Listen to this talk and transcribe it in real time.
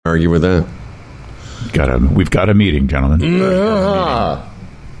argue with that. We've got a meeting, gentlemen.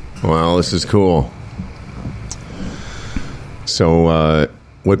 Well, this is cool. So,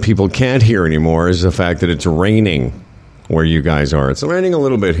 what people can't hear anymore is the fact that it's raining where you guys are. It's raining a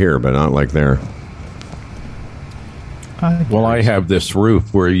little bit here, but not like there. Well, I have this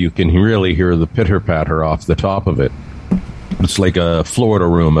roof where you can really hear the pitter-patter off the top of it. It's like a Florida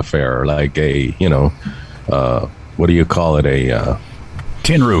room affair, like a, what do you call it? A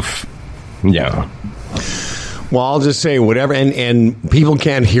tin roof. Yeah. Well, I'll just say whatever. And people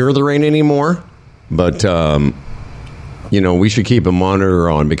can't hear the rain anymore, but, we should keep a monitor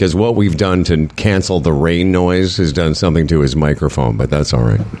on because what we've done to cancel the rain noise has done something to his microphone, but that's all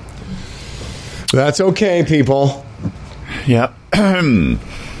right. That's okay, people. Yeah.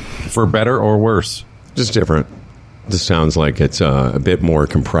 For better or worse? Just different. This sounds like it's a bit more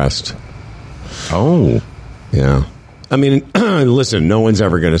compressed. Oh. Yeah. I mean, listen, no one's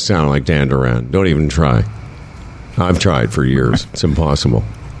ever going to sound like Dan Duran. Don't even try. I've tried for years. It's impossible.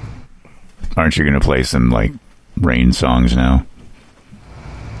 Aren't you going to play some, rain songs now?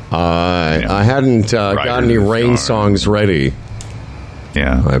 I hadn't got any rain songs ready.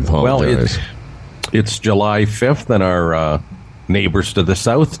 Yeah. I apologize. Well, it's July 5th, and our neighbors to the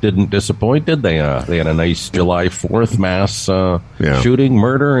south didn't disappoint, did they? They had a nice July 4th mass shooting,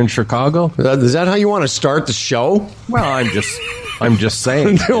 murder in Chicago. Is that how you want to start the show? Well, I'm just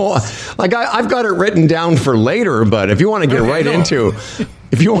saying. No, I've got it written down for later, but if you want to get right into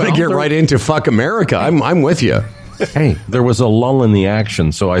fuck America, I'm with you. Hey, there was a lull in the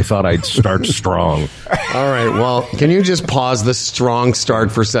action, so I thought I'd start strong. All right, well, can you just pause the strong start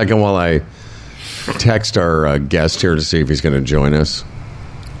for a second while I text our guest here to see if he's going to join us?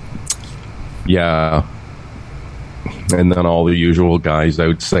 Yeah. And then all the usual guys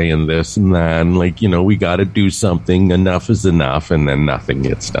out saying this and that, and we got to do something. Enough is enough, and then nothing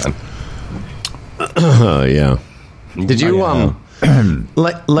gets done. Yeah. Did you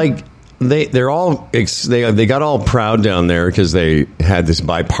they got all proud down there because they had this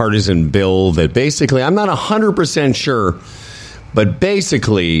bipartisan bill that basically, I'm not 100% sure, but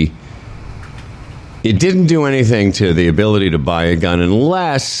basically it didn't do anything to the ability to buy a gun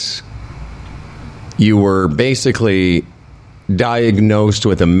unless you were basically diagnosed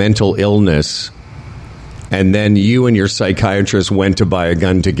with a mental illness and then you and your psychiatrist went to buy a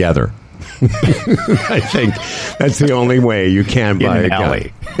gun together. I think that's the only way you can buy a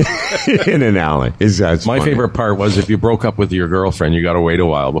gun. In an alley. My favorite part was if you broke up with your girlfriend, you got to wait a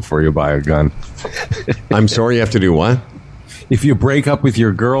while before you buy a gun. I'm sorry, you have to do what? If you break up with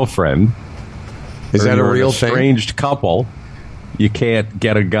your girlfriend, is that a real thing? Estranged couple, you can't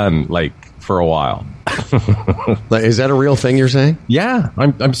get a gun for a while. Is that a real thing you're saying? Yeah,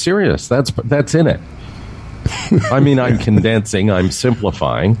 I'm serious. That's in it. I mean, I'm condensing, I'm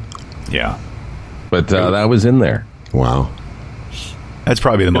simplifying. Yeah. But that was in there. Wow. That's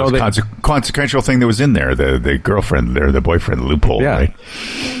probably the most consequential thing that was in there, the girlfriend or the boyfriend loophole, yeah. Right?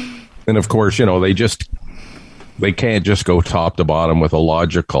 And of course, they can't just go top to bottom with a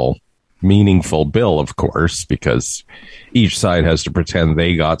logical, meaningful bill, of course, because each side has to pretend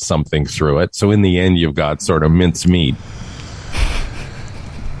they got something through it. So in the end, you've got sort of mincemeat.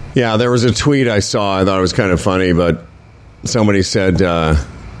 Yeah, there was a tweet I saw. I thought it was kind of funny, but somebody said,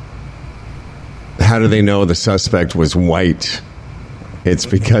 how do they know the suspect was white? It's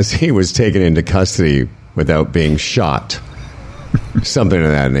because he was taken into custody without being shot. Something of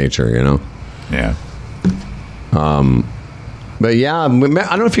that nature, Yeah. But yeah, I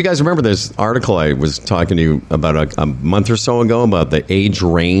don't know if you guys remember this article I was talking to you about a month or so ago about the age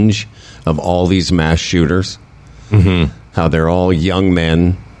range of all these mass shooters. Mm-hmm. How they're all young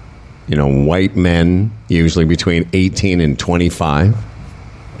men, white men, usually between 18 and 25.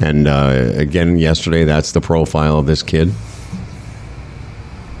 And again, yesterday, that's the profile of this kid.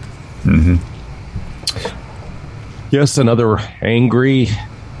 Mm-hmm. Yes, another angry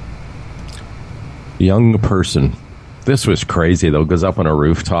young person. This was crazy, though. Goes up on a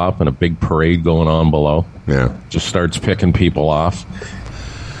rooftop and a big parade going on below. Yeah. Just starts picking people off.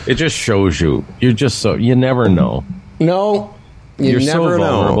 It just shows you. You're just you never know. No, you're never so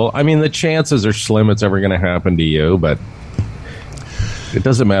vulnerable. know. I mean, the chances are slim it's ever going to happen to you, but it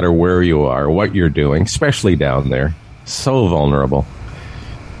doesn't matter where you are, what you're doing, especially down there. So vulnerable.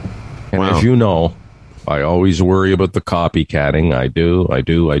 And as you know, I always worry about the copycatting. I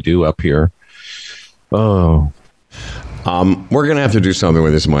do up here. Oh. We're going to have to do something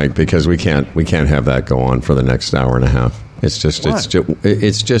with this mic because we can't have that go on for the next hour and a half. It's just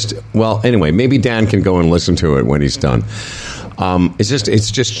well, anyway, maybe Dan can go and listen to it when he's done.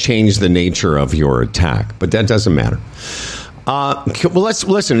 It's just changed the nature of your attack, but that doesn't matter. Well, let's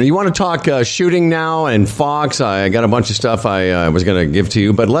listen. You want to talk shooting now and Fox? I got a bunch of stuff I was going to give to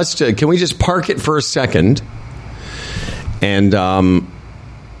you, but can we just park it for a second and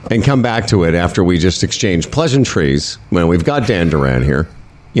come back to it after we just exchange pleasantries? When we've got Dan Duran here,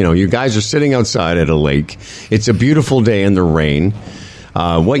 you guys are sitting outside at a lake. It's a beautiful day in the rain.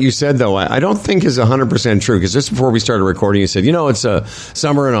 What you said, though, I don't think is 100% true, because just before we started recording, you said, it's a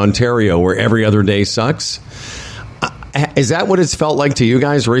summer in Ontario where every other day sucks. Is that what it's felt like to you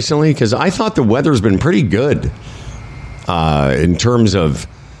guys recently? Because I thought the weather's been pretty good in terms of,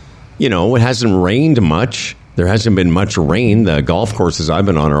 it hasn't rained much. There hasn't been much rain. The golf courses I've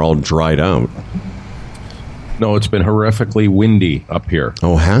been on are all dried out. No, it's been horrifically windy up here.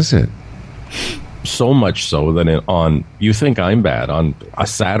 Oh, has it? So much so that you think I'm bad. On a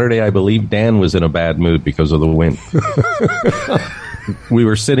Saturday, I believe Dan was in a bad mood because of the wind. We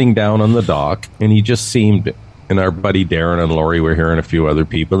were sitting down on the dock, and he just seemed... And our buddy Darren and Lori were here and a few other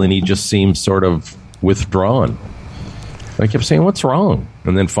people, and he just seemed sort of withdrawn. I kept saying, "What's wrong?"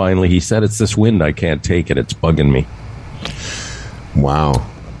 And then finally he said, "It's this wind. I can't take it. It's bugging me." Wow.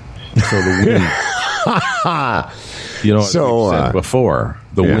 So the wind... as we said before,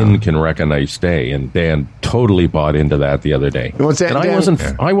 the wind can wreck a nice day, and Dan totally bought into that the other day. What's that,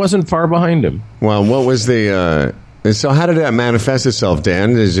 and I wasn't far behind him. Well, what was the... So how did that manifest itself,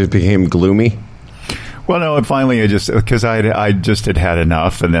 Dan? As it became gloomy? Well, no, finally, because I just had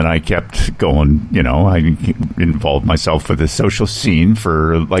enough, and then I kept going. I involved myself with the social scene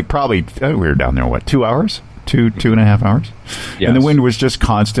for probably we were down there 2 hours, two and a half hours, yes. And the wind was just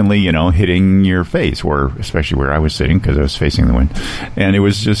constantly hitting your face, especially where I was sitting, because I was facing the wind, and it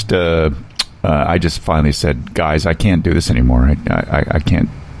was just I just finally said, guys, I can't do this anymore. I can't.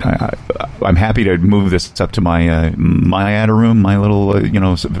 I'm happy to move this up to my attic room, my little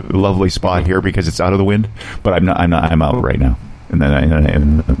lovely spot here, because it's out of the wind. But I'm out right now. And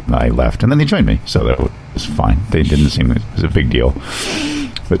then I left, and then they joined me, so that was fine. They didn't seem it was a big deal.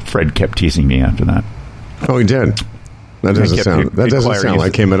 But Fred kept teasing me after that. Oh, he did. That doesn't sound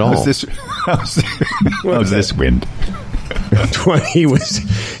like him at all. How's this wind? He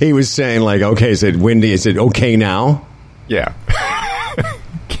was saying okay, is it windy? Is it okay now? Yeah.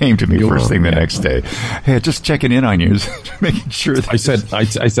 Came to me first thing the next day. Hey, just checking in on you, making sure. I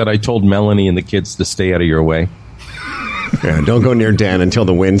said I told Melanie and the kids to stay out of your way. Yeah, don't go near Dan until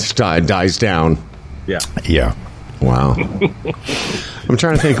the wind dies down. Yeah. Wow. I'm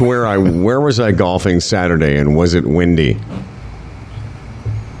trying to think where was I golfing Saturday, and was it windy?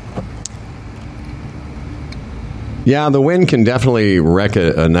 Yeah, the wind can definitely wreck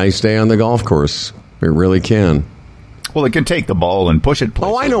a nice day on the golf course. It really can. Well, it can take the ball and push it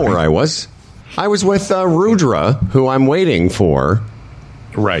places. Oh, I know where I was. I was with Rudra, who I'm waiting for.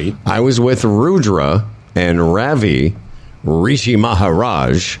 Right. I was with Rudra and Ravi Rishi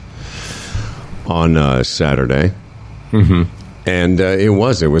Maharaj on Saturday. Mm-hmm. And it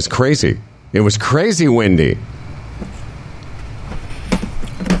was crazy. It was crazy windy.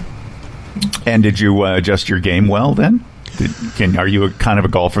 And did you adjust your game well then? Are you a kind of a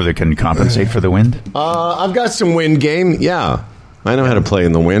golfer that can compensate for the wind? I've got some wind game. Yeah, I know how to play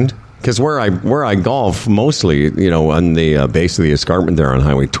in the wind, because where I golf mostly, on the base of the escarpment there on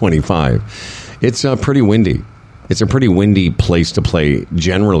Highway 25, it's pretty windy. It's a pretty windy place to play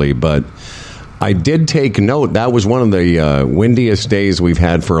generally, but I did take note that was one of the windiest days we've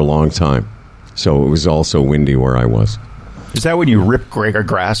had for a long time. So it was also windy where I was. Is that when you rip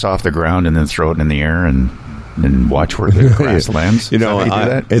grass off the ground and then throw it in the air and watch where the grass lands?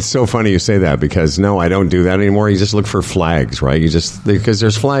 It's so funny you say that, because no, I don't do that anymore. You just look for flags, right? Because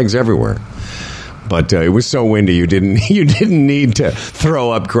there's flags everywhere. But it was so windy, you didn't need to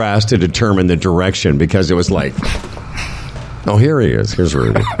throw up grass to determine the direction, because it was like, oh, here he is. Here's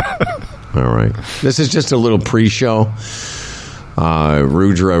Rudy. All right. This is just a little pre-show.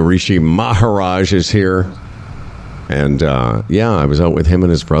 Rudra Rishi Maharaj is here. And, I was out with him and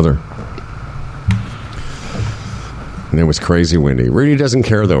his brother. And it was crazy windy. Rudy doesn't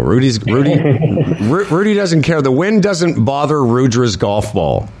care, though. Rudy doesn't care. The wind doesn't bother Rudra's golf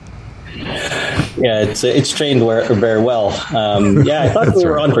ball. Yeah, it's trained very well. I thought we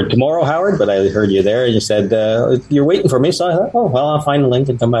were on for tomorrow, Howard, but I heard you there, and you said you're waiting for me. So I thought, I'll find the link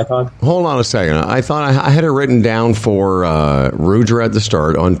and come back on. Hold on a second. I thought I had it written down for Rudra at the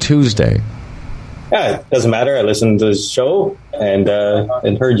start on Tuesday. Yeah, it doesn't matter. I listened to the show and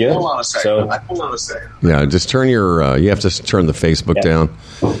heard you. Hold on a second. Yeah, just turn your. You have to turn the Facebook down.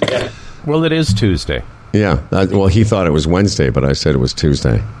 Yeah. Well, it is Tuesday. Yeah. He thought it was Wednesday, but I said it was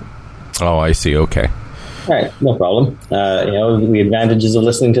Tuesday. Oh, I see. Okay. All right, no problem. The advantages of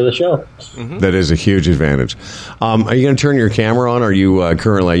listening to the show. That is a huge advantage. Are you going to turn your camera on? Are you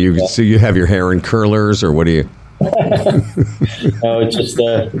currently? So you have your hair in curlers, or what do you? No, it's just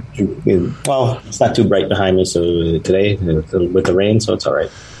it's not too bright behind me. So today with the rain, so it's all right.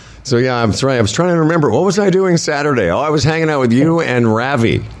 So yeah, I'm sorry. I was trying to remember what was I doing Saturday. Oh, I was hanging out with you and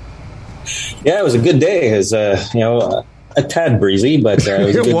Ravi. Yeah, it was a good day. It was a tad breezy, but it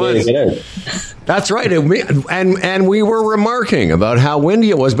was a good day to get out. That's right. And we were remarking about how windy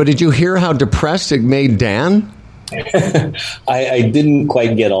it was, but did you hear how depressed it made Dan? I didn't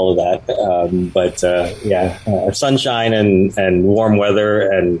quite get all of that, but sunshine and warm weather,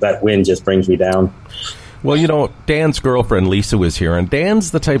 and that wind just brings me down. Well, Dan's girlfriend Lisa was here, and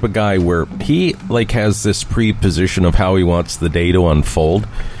Dan's the type of guy where he has this preposition of how he wants the day to unfold.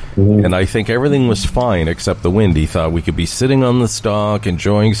 Mm-hmm. And I think everything was fine except the wind. He thought we could be sitting on the stock,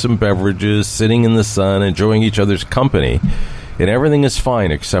 enjoying some beverages, sitting in the sun, enjoying each other's company, and everything is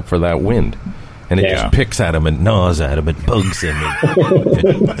fine except for that wind. And it just picks at him and gnaws at him, it bugs him,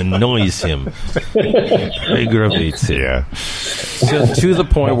 it annoys him, aggravates him. Yeah. To the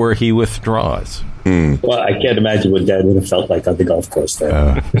point where he withdraws. Well, I can't imagine what Dad would have felt like on the golf course there.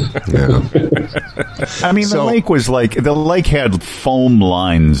 I mean, the lake had foam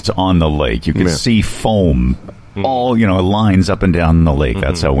lines on the lake. You could see foam. All, lines up and down the lake.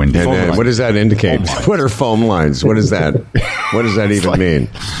 That's how windy. What does that indicate? What are foam lines? What is that? What does that even mean?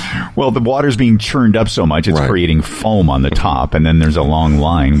 Well, the water's being churned up so much, it's creating foam on the top, and then there's a long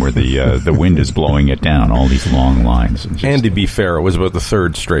line where the wind is blowing it down, all these long lines. And to be fair, it was about the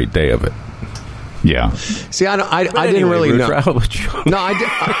third straight day of it. Yeah. See, I didn't really know. No,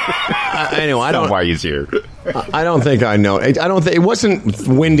 anyway, I don't. Why he's here? I don't think I know. I don't think it wasn't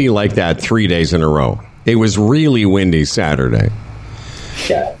windy like that 3 days in a row. It was really windy Saturday.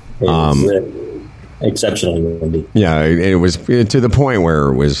 Yeah, it was exceptionally windy. Yeah, it was to the point where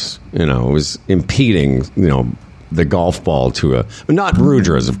it was impeding, the golf ball to not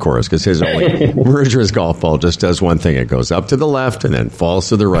Rudra's, of course, because Rudra's golf ball just does one thing. It goes up to the left and then falls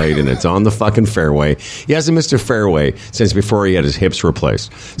to the right, and it's on the fucking fairway. He hasn't missed a fairway since before he had his hips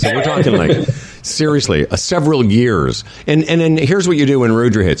replaced. So we're talking seriously, several years. And then here's what you do when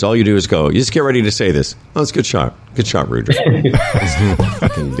Rudra hits. All you do is go, you just get ready to say this. Oh, it's a good shot. Good shot, Rudra.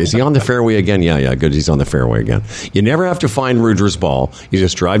 Is he on the fairway again? Yeah, good. He's on the fairway again. You never have to find Rudra's ball. You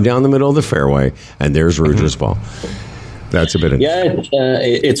just drive down the middle of the fairway, and there's Rudra's ball. That's a bit of... Yeah,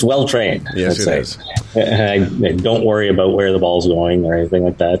 it's well trained. Yes, it is. Don't worry about where the ball's going or anything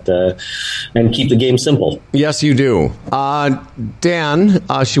like that, and keep the game simple. Yes, you do. Dan,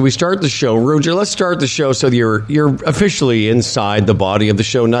 should we start the show? Rudra, let's start the show so that you're officially inside the body of the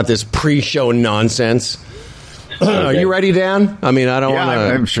show, not this pre-show nonsense. Are you ready, Dan? I mean, I don't want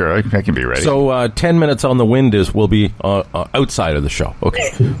to... I'm sure I can be ready. So 10 minutes on the wind will be outside of the show.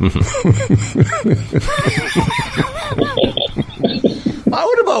 Okay.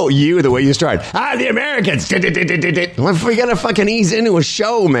 What about you, the way you start? The Americans. We got to fucking ease into a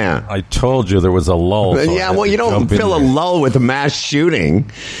show, man. I told you there was a lull. So well, you don't fill a lull with a mass shooting.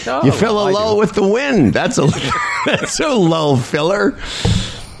 No, you fill a lull with the wind. That's a lull filler.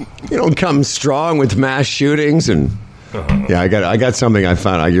 You don't come strong with mass shootings. And I got something I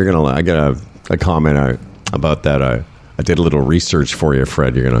found. I got a comment about that. I did a little research for you,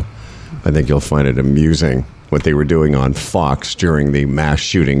 Fred. I think you'll find it amusing what they were doing on Fox during the mass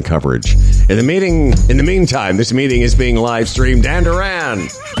shooting coverage. In the meantime, this meeting is being live streamed. Dan Duran.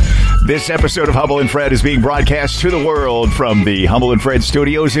 This episode of Humble and Fred is being broadcast to the world from the Humble and Fred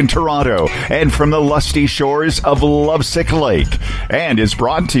studios in Toronto and from the lusty shores of Lovesick Lake, and is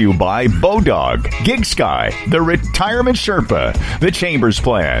brought to you by Bodog, GigSky, the Retirement Sherpa, the Chambers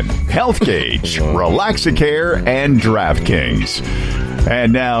Plan, HealthGauge, Relaxacare, and DraftKings.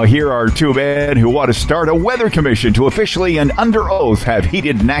 And now, here are two men who want to start a weather commission to officially and under oath have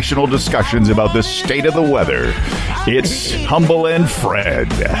heated national discussions about the state of the weather. It's Humble and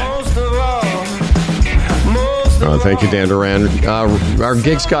Fred. Thank you, Dan Duran. Our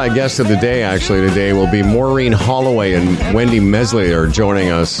GigSky guest of the day, actually, today will be Maureen Holloway and Wendy Mesley are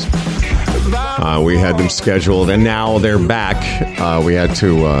joining us. We had them scheduled, and now they're back. We had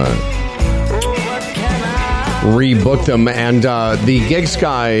to... rebook them, and the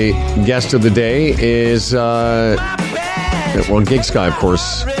GigSky guest of the day is GigSky, of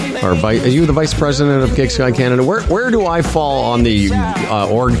course. Are you the vice president of GigSky Canada? Where do I fall on the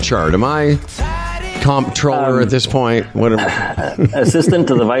org chart? Am I comptroller at this point? What assistant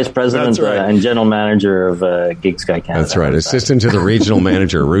to the vice president and general manager of GigSky Canada. That's right. Assistant to the regional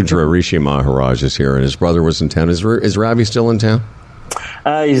manager. Rudra Rishi Maharaj is here, and his brother was in town. Is Ravi still in town?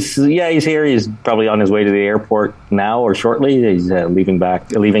 He's here. He's probably on his way to the airport now or shortly. He's leaving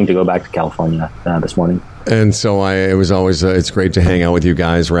to go back to California this morning. And so it was always it's great to hang out with you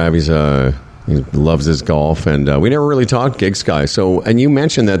guys. Ravi's he loves his golf, and we never really talked Gig Sky. So, and you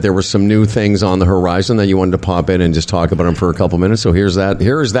mentioned that there were some new things on the horizon that you wanted to pop in and just talk about them for a couple minutes. So here is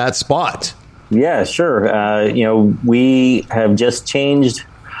that spot. Yeah, sure. We have just changed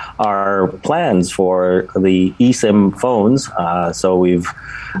our plans for the eSIM phones. So we've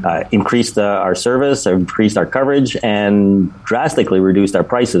increased our service, increased our coverage, and drastically reduced our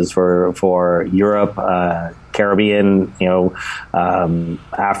prices for Europe, Caribbean,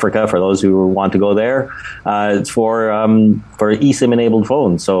 Africa, for those who want to go there. It's for eSIM-enabled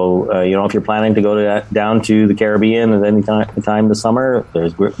phones. So, if you're planning to go down to the Caribbean at any time this summer,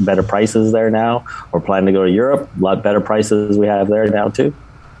 there's better prices there now. We're planning to go to Europe, a lot better prices we have there now, too.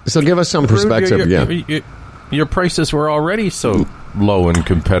 So give us some perspective. Your prices were already so low and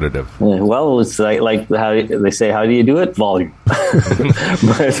competitive. Well, it's like how they say, how do you do it? Volume.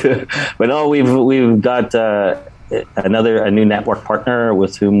 but no, we've got a new network partner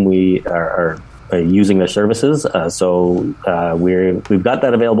with whom we are using their services. So we've got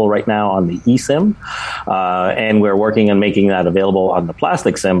that available right now on the eSIM, and we're working on making that available on the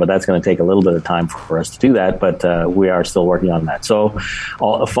plastic SIM, but that's going to take a little bit of time for us to do that, but we are still working on that. So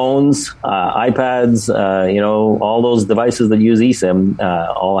all phones, iPads, all those devices that use eSIM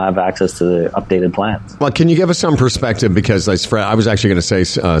all have access to the updated plans. Well, can you give us some perspective? Because I was actually going to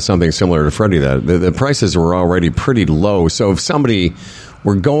say something similar to Freddie, that the prices were already pretty low. So if somebody...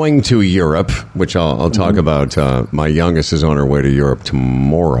 We're going to Europe, which I'll talk about. My youngest is on her way to Europe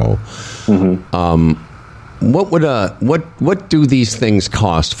tomorrow. What do these things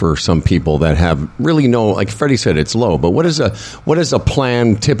cost for some people that have really like Freddie said, it's low, but what does a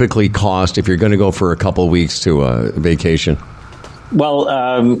plan typically cost if you're going to go for a couple of weeks to a vacation? Well,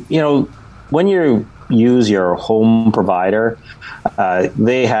 when you use your home provider,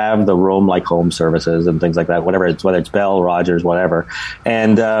 they have the Roam Like Home services and things like that, whether it's Bell, Rogers, whatever.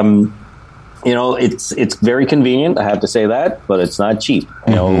 And, it's very convenient, I have to say that, but it's not cheap.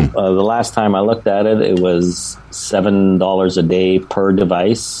 The last time I looked at it, it was $7 a day per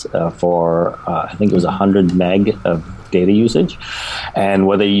device for, I think it was 100 meg of data usage. And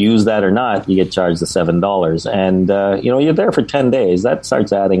whether you use that or not, you get charged the $7. And, you're there for 10 days. That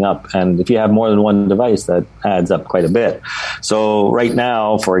starts adding up. And if you have more than one device, that adds up quite a bit. So right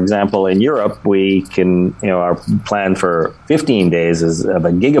now, for example, in Europe, we can, our plan for 15 days is of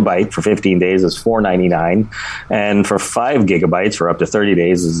a gigabyte for 15 days is $4.99. And for 5 gigabytes for up to 30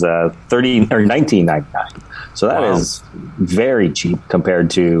 days is $19.99. So that is very cheap compared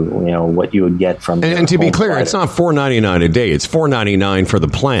to what you would get from. And to be clear, provider. It's not $4.99 a day; it's $4.99 for the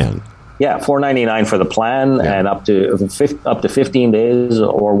plan. Yeah, $4.99 for the plan, and up to 15 days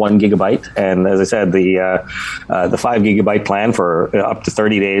or 1 gigabyte. And as I said, the 5 gigabyte plan for up to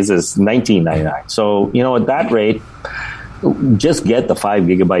 30 days is $19.99. So at that rate, just get the 5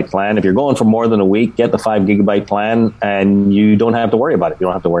 gigabyte plan. If you're going for more than a week, get the 5 gigabyte plan, and you don't have to worry about it. You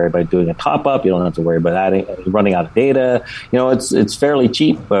don't have to worry about doing a top up. You don't have to worry about running out of data. It's fairly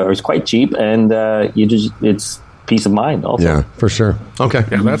cheap, or it's quite cheap, and it's peace of mind also. Yeah, for sure. Okay.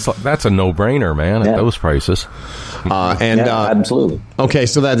 Yeah, that's a no-brainer, man, at those prices. Absolutely. Okay,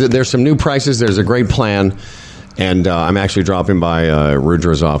 so there's some new prices. There's a great plan. And I'm actually dropping by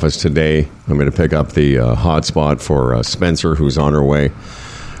Rudra's office today. I'm going to pick up the hotspot for Spencer, who's on her way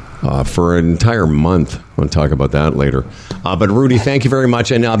for an entire month. We'll talk about that later. But Rudy, thank you very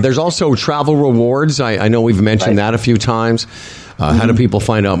much. And there's also travel rewards. I know we've mentioned that a few times. How do people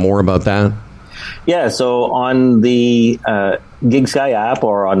find out more about that? Yeah, so on the Gig Sky app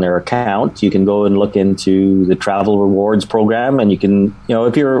or on their account, you can go and look into the travel rewards program, and you can,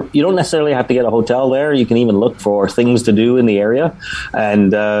 if you don't necessarily have to get a hotel there, you can even look for things to do in the area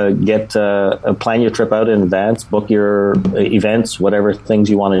and plan your trip out in advance, book your events, whatever things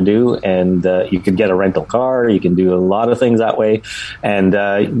you want to do, and you could get a rental car. You can do a lot of things that way, and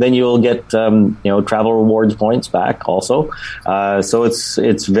then you'll get travel rewards points back also. So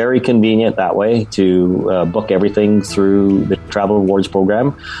it's very convenient that way to book everything through the travel rewards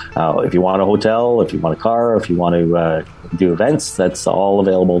program. If you want a hotel, if you want a car, if you want to do events, that's all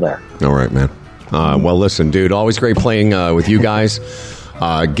available there. All right, man. Well, listen, dude, always great playing with you guys.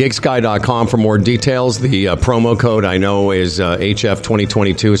 Gigsky.com for more details. The promo code I know is HF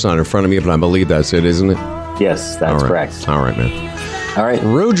 2022. It's not in front of me, but I believe that's it, isn't it? Yes, that's correct. All right, man. All right.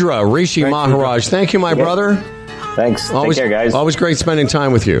 Rudra Rishi Maharaj, thank you, my brother. Thanks. Always, take care, guys. Always great spending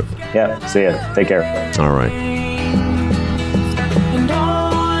time with you. Yeah, see ya. Take care. All right.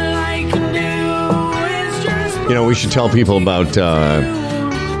 We should tell people about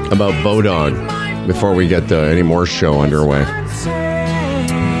about Bodog before we get any more show underway.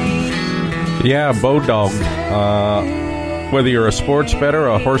 Yeah, Bodog. Whether you're a sports bettor,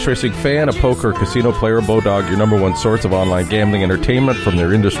 a horse racing fan, a poker or casino player, Bodog, your number one source of online gambling entertainment, from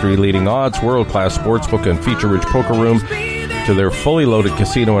their industry-leading odds, world-class sportsbook, and feature-rich poker room to their fully loaded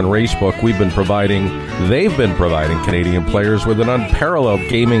casino and racebook. They've been providing Canadian players with an unparalleled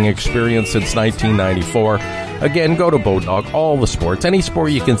gaming experience since 1994. Again, go to Bodog. All the sports, any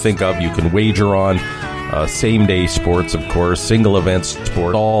sport you can think of, you can wager on. Same-day sports, of course, single event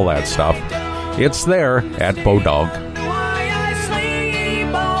sport, all that stuff. It's there at Bodog.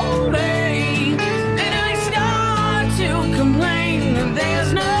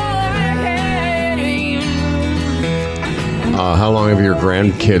 How long have your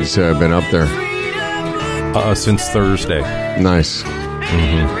grandkids been up there? Since Thursday. Nice.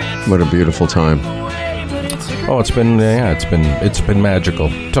 Mm-hmm. What a beautiful time. Oh, it's been magical.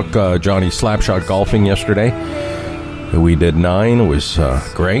 Took Johnny Slapshot golfing yesterday. We did 9. It was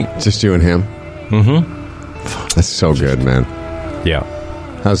great. Just you and him? Mm-hmm. That's so good, man. Yeah.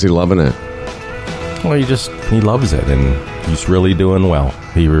 How's he loving it? Well, he loves it, and he's really doing well.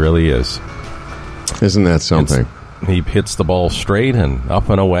 He really is. Isn't that something? He hits the ball straight and up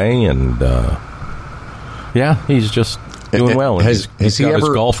and away, and he's just doing well. He's got his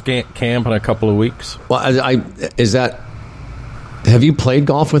golf camp in a couple of weeks. Well, have you played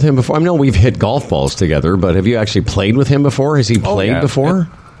golf with him before? I know we've hit golf balls together, but have you actually played with him before? Has he played before?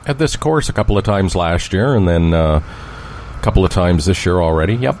 At this course a couple of times last year, and then a couple of times this year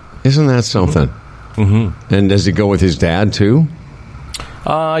already. Yep. Isn't that something? Mm-hmm. And does he go with his dad, too?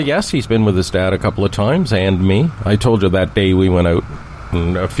 Yes, he's been with his dad a couple of times, and me. I told you that day we went out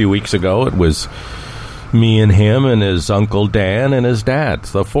a few weeks ago, it was me and him and his uncle Dan and his dad,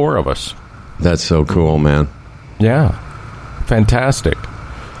 the 4 of us. That's so cool, man. Yeah. Fantastic.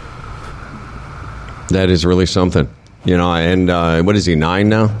 That is really something. You know, and what is he, 9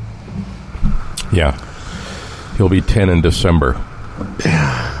 now? Yeah. He'll be 10 in December.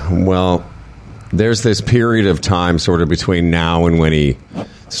 Well, there's this period of time sort of between now and when he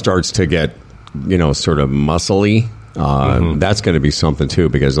starts to get, sort of muscly. That's going to be something, too,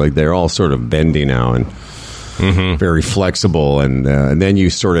 because like they're all sort of bendy now and very flexible. And then you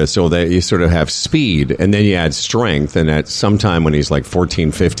sort of have speed, and then you add strength. And at some time when he's like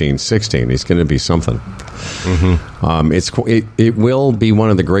 14, 15, 16, he's going to be something. It will be one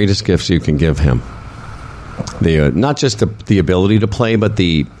of the greatest gifts you can give him. Not just the ability to play, but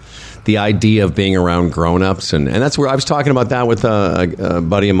the idea of being around grown-ups. And that's where I was talking about that with a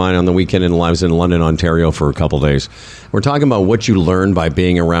buddy of mine on the weekend. I was in London, Ontario for a couple days. We're talking about what you learn by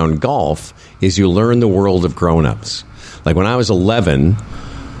being around golf is you learn the world of grown-ups. Like when I was 11,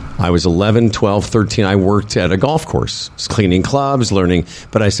 12, 13, I worked at a golf course, cleaning clubs, learning.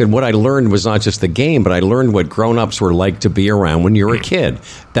 But I said what I learned was not just the game, but I learned what grown-ups were like to be around when you're a kid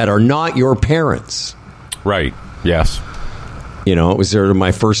that are not your parents. Right, yes. It was sort of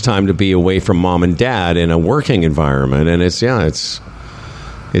my first time to be away from mom and dad in a working environment, and it's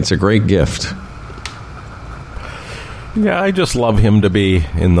a great gift. Yeah, I just love him to be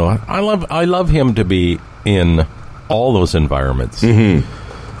in I love him to be in all those environments.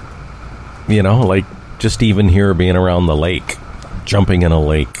 Like just even here being around the lake, jumping in a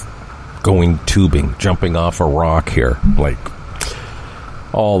lake, going tubing, jumping off a rock here, like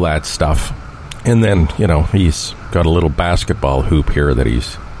all that stuff. And then, he's got a little basketball hoop here that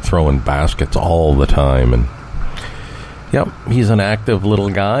he's throwing baskets all the time. And, yep, he's an active little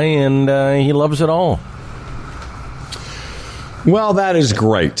guy, and he loves it all. Well, that is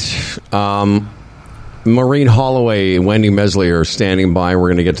great. Maureen Holloway and Wendy Mesley are standing by. We're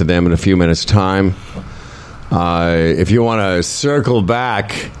going to get to them in a few minutes' time. If you want to circle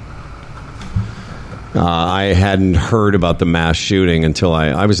back... I hadn't heard about the mass shooting until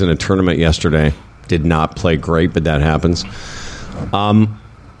I was in a tournament yesterday. Did not play great, but that happens.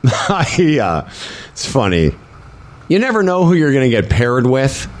 It's funny. You never know who you're going to get paired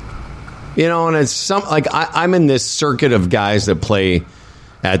with. And it's I'm in this circuit of guys that play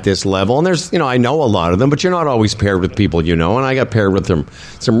at this level. And there's, I know a lot of them, but you're not always paired with people and I got paired with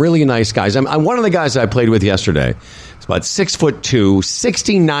some really nice guys. I'm one of the guys I played with yesterday. It's about 6'2",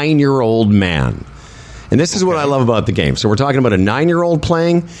 69-year-old man. And this is what I love about the game. So we're talking about a 9-year-old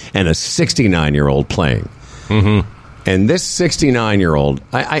playing and a 69-year-old playing. And this 69-year-old,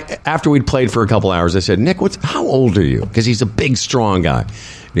 I after we'd played for a couple hours, I said, Nick, how old are you? Because he's a big, strong guy.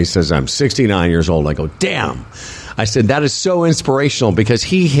 And he says, I'm 69 years old. I go, damn. I said, that is so inspirational because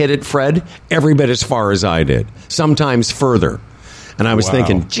he hit it, Fred, every bit as far as I did, sometimes further. And I was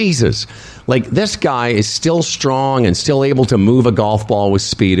thinking, Jesus, like this guy is still strong and still able to move a golf ball with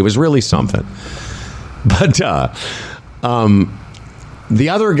speed. It was really something. But the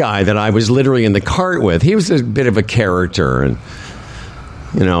other guy that I was literally in the cart with, he was a bit of a character. And,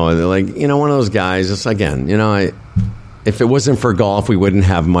 one of those guys, it's again, if it wasn't for golf, we wouldn't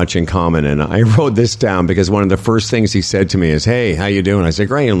have much in common. And I wrote this down because one of the first things he said to me is, "Hey, how you doing?" I said,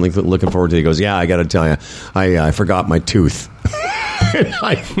 "Great. I'm looking forward to it." He goes, "Yeah, I got to tell you, I forgot my tooth."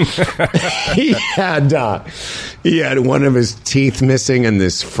 He had one of his teeth missing in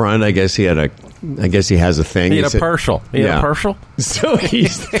this front. I guess he has a thing. He had a partial. A partial? So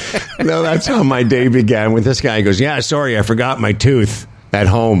that's how my day began with this guy. He goes, "Yeah, sorry, I forgot my tooth at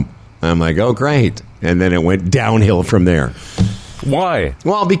home." I'm like, "Oh, great." And then it went downhill from there. Why?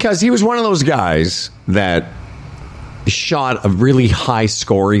 Well, because he was one of those guys that shot a really high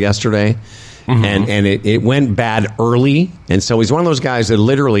score yesterday. Mm-hmm. And it went bad early. And so he's one of those guys that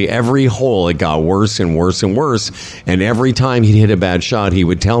literally every hole it got worse and worse and worse. And every time he'd hit a bad shot, he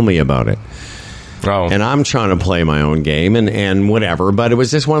would tell me about it. Oh. And I'm trying to play my own game and whatever. But it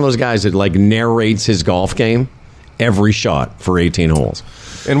was just one of those guys that like narrates his golf game every shot for 18 holes.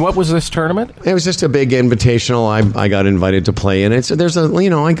 And what was this tournament? It was just a big invitational. I got invited to play in it. There's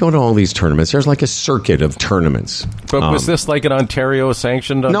I go to all these tournaments. There's like a circuit of tournaments. But was this like an Ontario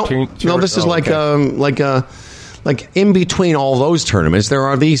sanctioned? No, this is like in between all those tournaments, there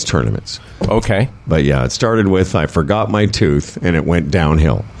are these tournaments. Okay. But yeah, it started with I forgot my tooth, and it went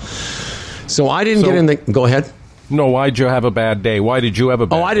downhill. So I didn't get in the... Go ahead. No, why'd you have a bad day? Why did you have a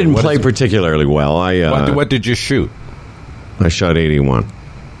bad day? I didn't play particularly well. What did you shoot? I shot 81.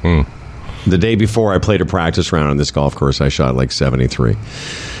 The day before I played a practice round on this golf course, I shot like 73.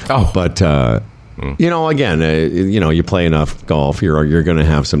 Oh. But, again, you play enough golf, you're going to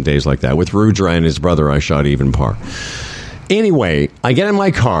have some days like that. With Rudra and his brother, I shot even par. Anyway, I get in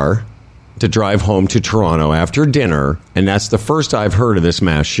my car to drive home to Toronto after dinner, and that's the first I've heard of this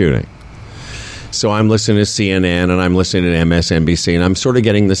mass shooting. So I'm listening to CNN and I'm listening to MSNBC and I'm sort of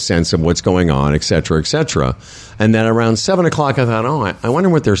getting the sense of what's going on, et cetera, et cetera. And then around 7 o'clock, I thought, I wonder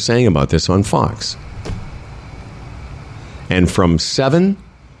what they're saying about this on Fox. And from 7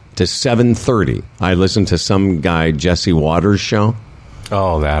 to 7:30, I listened to some guy, Jesse Waters' show.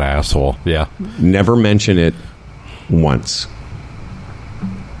 Oh, that asshole. Yeah. Never mention it once.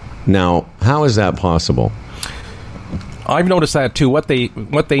 Now, how is that possible? I've noticed that too. What they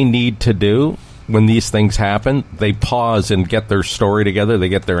need to do when these things happen, they pause and get their story together. They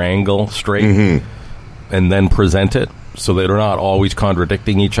get their angle straight and then present it so they're not always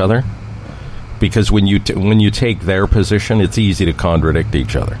contradicting each other. Because when you take their position, it's easy to contradict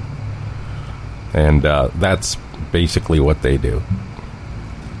each other. And that's basically what they do.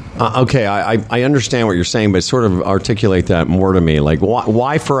 Okay, I understand what you're saying, but sort of articulate that more to me. Like,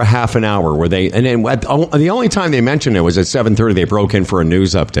 why for a half an hour were they? And then the only time they mentioned it was at 7:30. They broke in for a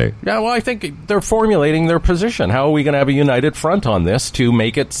news update. Yeah, well, I think they're formulating their position. How are we going to have a united front on this to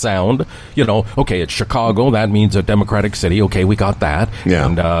make it sound? Okay, it's Chicago. That means a Democratic city. Okay, we got that. Yeah.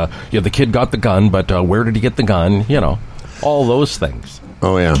 And the kid got the gun, but where did he get the gun? All those things.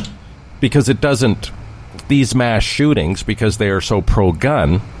 Oh yeah. Because it doesn't. These mass shootings, because they are so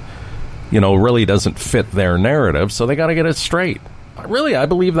pro-gun, really doesn't fit their narrative, so they got to get it straight. Really, I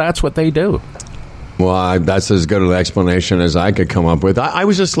believe that's what they do. Well, that's as good an explanation as I could come up with. I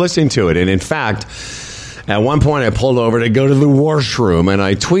was just listening to it, and in fact, at one point I pulled over to go to the washroom, and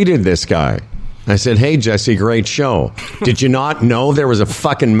I tweeted this guy. I said, "Hey, Jesse, great show. Did you not know there was a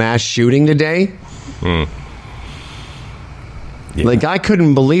fucking mass shooting today?" Yeah. Like, I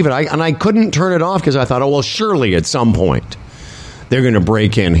couldn't believe it. I couldn't turn it off because I thought, well, surely at some point they're going to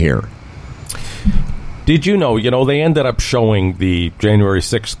break in here. Did you know, they ended up showing the January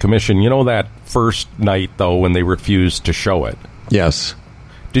 6th commission, that first night, though, when they refused to show it? Yes.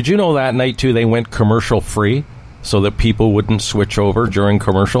 Did you know that night, too, they went commercial-free so that people wouldn't switch over during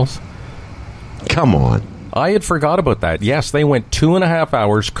commercials? Come on. I had forgot about that. Yes, they went 2.5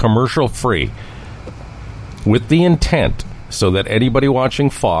 hours commercial-free with the intent so that anybody watching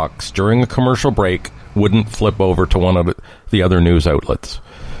Fox during a commercial break wouldn't flip over to one of the other news outlets.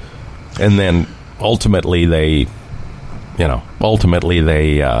 And then ultimately they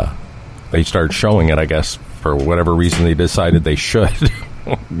started showing it, I guess, for whatever reason they decided they should.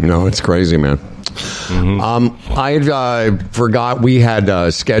 No, it's crazy, man. Mm-hmm. I forgot we had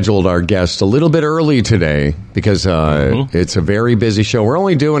scheduled our guest a little bit early today because it's a very busy show. We're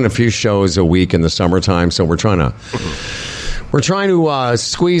only doing a few shows a week in the summertime, so we're trying to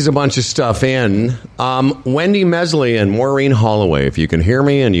squeeze a bunch of stuff in. Wendy Mesley and Maureen Holloway, if you can hear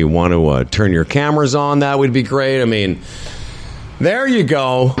me and you want to turn your cameras on, that would be great. I mean, There you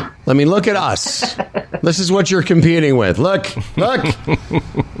go. I mean, look at us. This is what you're competing with. Look.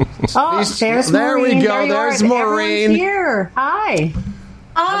 Oh, there's there Maureen. we go. There There's you are. Maureen. Everyone's here. Hi.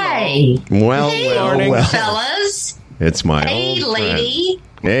 Hi. Well. Fellas. It's my Hey, old lady.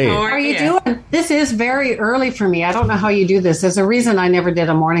 friend. Hey. How How are you doing? This is very early for me. I don't know how you do this. There's a reason I never did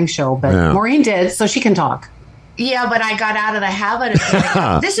a morning show, but Yeah. Maureen did, so she can talk. Yeah, but I got out of the habit of getting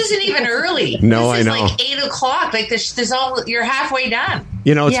up. This isn't even early. No, this is I know. like 8 o'clock. Like this all you're halfway done.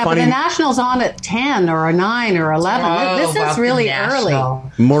 You know, it's yeah, funny. but the National's on at 10 or a 9 or 11. Oh, This is welcome, really National.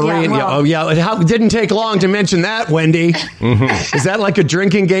 early. Maureen, it didn't take long to mention that, Wendy. Is that like a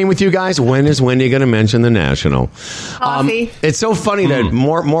drinking game with you guys? When is Wendy going to mention the National? Coffee. It's so funny that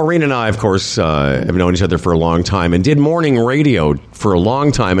Maureen and I, of course, have known each other for a long time and did morning radio for a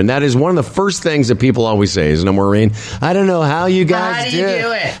long time. And that is one of the first things that people always say, isn't it, Maureen? I don't know how you guys How do you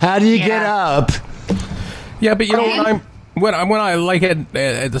do it? How do you Yeah. get up? Yeah, but you know when I like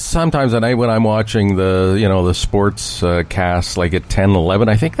it sometimes at night when I'm watching the sports cast like at 10, 11,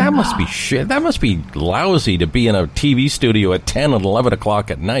 I think that must be shit. That must be lousy to be in a TV studio at 10 and 11 o'clock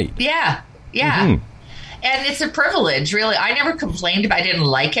at night. Yeah. And it's a privilege, really. I never complained if I didn't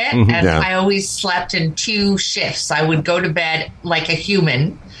like it. And Yeah. I always slept in 2 shifts. I would go to bed like a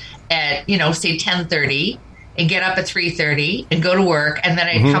human at, say 10:30 and get up at 3:30 and go to work. And then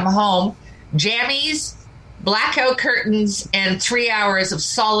I'd come home, jammies, blackout curtains, and 3 hours of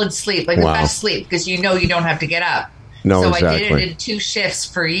solid sleep, like the Wow. best sleep, because you don't have to get up. No, so I exactly. did it in 2 shifts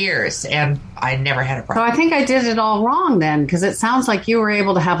for years, and I never had a So problem. I think I did it all wrong then, because it sounds like you were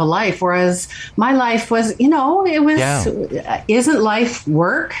able to have a life, whereas my life was, isn't life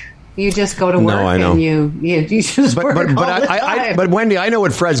work? You just go to work I know. and you just work all the time. But Wendy, I know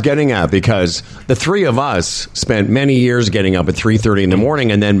what Fred's getting at, because the three of us spent many years getting up at 3:30 in the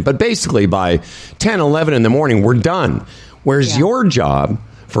morning, but basically by 10, 11 in the morning, we're done. Whereas your job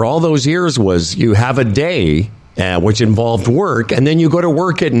for all those years was you have a day which involved work, and then you go to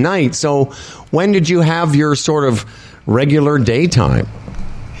work at night. So when did you have your sort of regular daytime?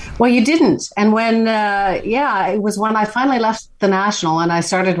 Well, you didn't. And when, it was when I finally left the National and I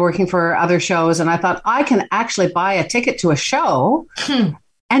started working for other shows, and I thought I can actually buy a ticket to a show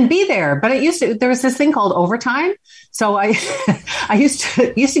and be there. But there was this thing called overtime. So I used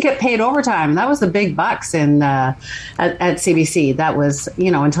to get paid overtime. That was the big bucks at CBC. That was,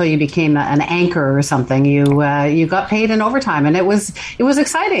 until you became an anchor or something, you got paid in overtime, and it was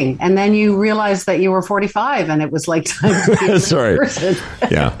exciting. And then you realized that you were 45 and it was like time to be That's right. person.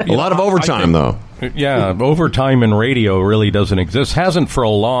 Yeah. A lot of overtime, though. Yeah, overtime in radio really doesn't exist. Hasn't for a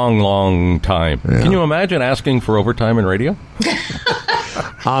long, long time. Yeah. Can you imagine asking for overtime in radio?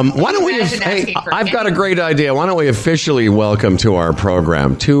 Why don't we? Imagine asking for I've got a anything. great idea. Why don't we officially welcome to our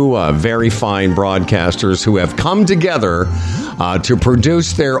program 2 very fine broadcasters who have come together to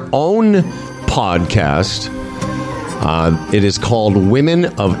produce their own podcast. It is called Women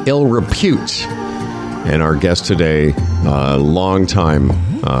of Ill Repute. And our guest today, longtime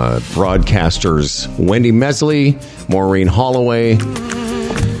broadcasters, Wendy Mesley, Maureen Holloway.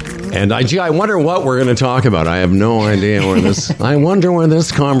 And I wonder what we're going to talk about. I have no idea where this. I wonder where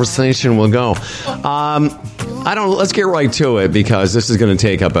this conversation will go. Let's get right to it, because this is going to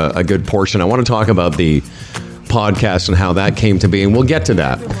take up a good portion. I want to talk about the podcast and how that came to be, and we'll get to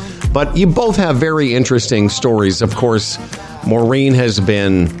that. But you both have very interesting stories. Of course, Maureen has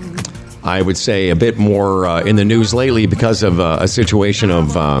been, I would say, a bit more in the news lately because of a situation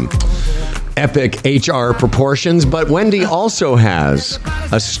of epic HR proportions. But Wendy also has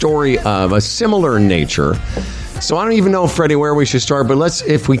a story of a similar nature. So I don't even know, Freddie, where we should start. But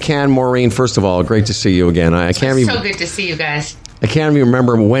if we can, Maureen, first of all, great to see you again. I can't It's even. so good to see you guys. I can't even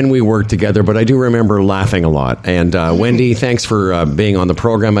remember when we worked together, but I do remember laughing a lot. And Wendy, thanks for being on the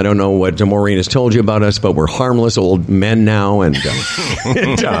program. I don't know what Maureen has told you about us, but we're harmless old men now. And, if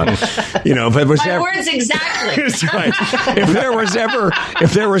it was My words exactly. That's right. If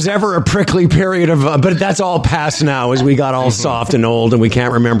there was ever a prickly period of, but that's all past now, as we got all soft and old, and we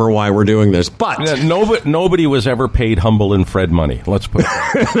can't remember why we're doing this. But Yeah, nobody was ever paid Humble and Fred money. Let's put it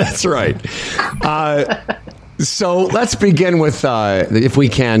that way. that's right. So let's begin with, if we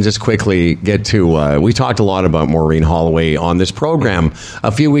can, just quickly get to, we talked a lot about Maureen Holloway on this program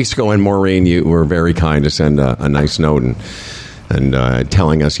a few weeks ago, and Maureen, you were very kind to send a nice note and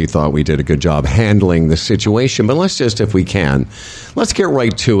telling us you thought we did a good job handling the situation. But let's just, if we can, let's get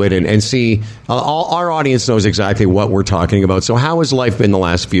right to it and see. Our audience knows exactly what we're talking about. So how has life been the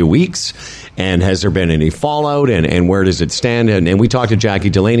last few weeks? And has there been any fallout? And where does it stand? And we talked to Jackie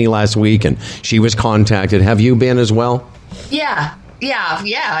Delaney last week, and she was contacted. Have you been as well? Yeah.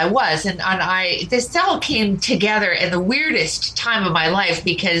 I was. And this all came together in the weirdest time of my life,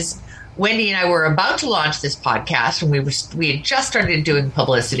 because Wendy and I were about to launch this podcast, and we had just started doing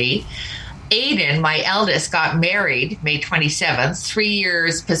publicity. Aiden, my eldest, got married May 27th, 3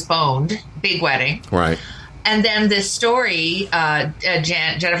 years postponed, big wedding. Right. And then this story,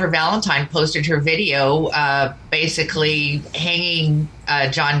 Jennifer Valentine posted her video basically hanging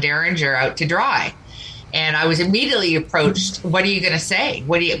John Derringer out to dry. And I was immediately approached, what are you going to say?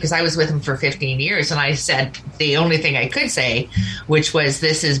 Because I was with him for 15 years. And I said the only thing I could say, which was,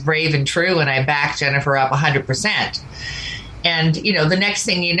 this is brave and true. And I backed Jennifer up 100%. And, the next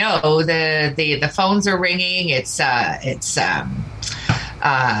thing you know, the phones are ringing. It's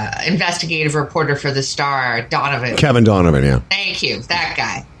investigative reporter for the Star, Donovan. Kevin Donovan, yeah. Thank you. That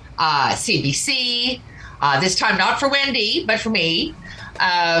guy. CBC. This time not for Wendy, but for me.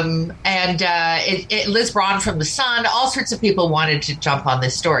 Liz Braun from The Sun. All sorts of people wanted to jump on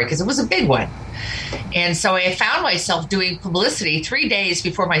this story because it was a big one. And so I found myself doing publicity 3 days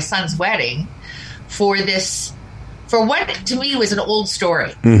before my son's wedding for what to me was an old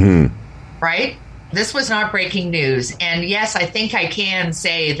story. Mm-hmm. Right? This was not breaking news. And yes, I think I can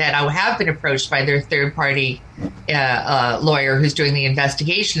say that I have been approached by their third-party lawyer who's doing the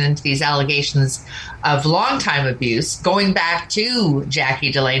investigation into these allegations of long-time abuse, going back to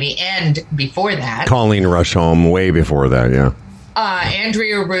Jackie Delaney and before that. Colleen Rushholm, way before that, yeah.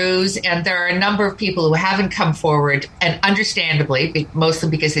 Andrea Ruse, and there are a number of people who haven't come forward, and understandably, mostly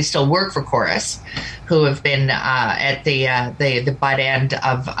because they still work for Chorus, who have been at the butt end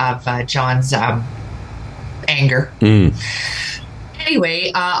of John's anger.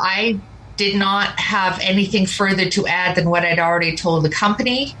 Anyway, I did not have anything further to add than what I'd already told the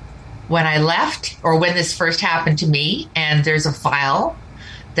company when I left, or when this first happened to me. And there's a file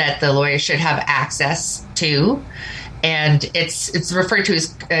that the lawyer should have access to. And it's referred to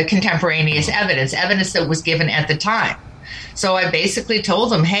as contemporaneous evidence that was given at the time. So I basically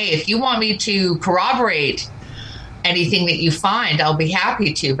told them, hey, if you want me to corroborate anything that you find, I'll be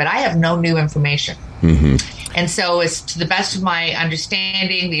happy to, but I have no new information. Mm-hmm. And so, as to the best of my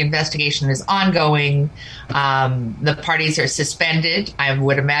understanding, the investigation is ongoing. The parties are suspended, I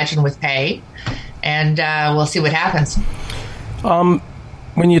would imagine, with pay, and we'll see what happens.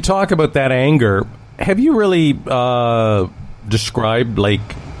 When you talk about that anger, have you really described,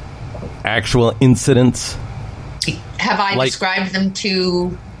 actual incidents? Have I described them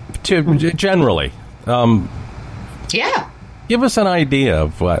to generally? Yeah. Give us an idea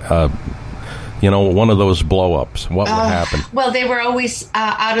of what, one of those blow-ups. What would happen? Well, they were always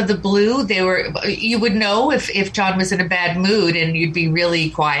out of the blue. You would know if John was in a bad mood, and you'd be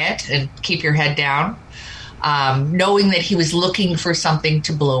really quiet and keep your head down, knowing that he was looking for something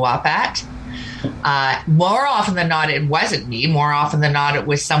to blow up at. More often than not, it wasn't me. More often than not, it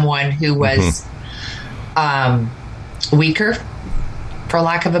was someone who was weaker, for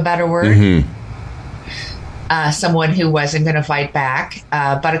lack of a better word. Mm-hmm. Someone who wasn't going to fight back.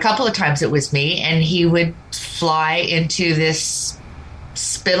 But a couple of times it was me, and he would fly into this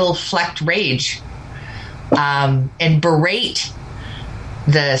spittle-flecked rage and berate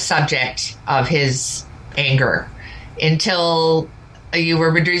the subject of his anger until you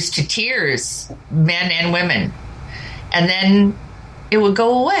were reduced to tears, men and women. And then it would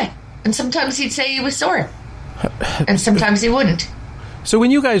go away. And sometimes he'd say he was sorry. And sometimes he wouldn't. So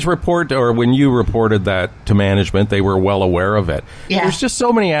when you guys when you reported that to management, they were well aware of it. Yeah. There's just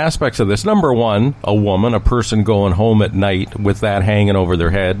so many aspects of this. Number one, a person going home at night with that hanging over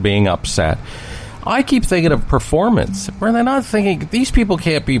their head, being upset. I keep thinking of performance, where they're not thinking these people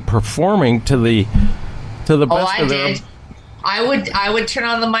can't be performing to the best of their. I would turn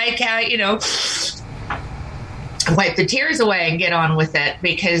on the mic, wipe the tears away and get on with it,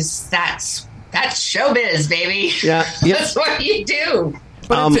 because that's showbiz, baby. Yeah. That's what you do.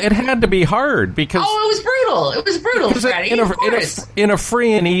 But it had to be hard because... Oh, it was brutal. It was brutal, Freddie, in a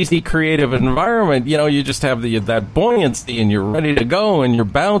free and easy creative environment, you just have that buoyancy and you're ready to go and you're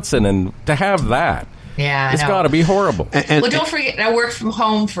bouncing, and to have that... Yeah, it's got to be horrible. Well, don't forget, I worked from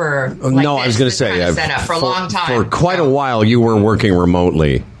home for I was going to say, for a long time. For quite a while, you were working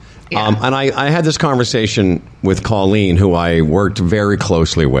remotely. Yeah. And I had this conversation with Colleen, who I worked very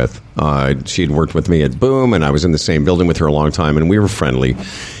closely with. She'd worked with me at Boom, and I was in the same building with her a long time, and we were friendly.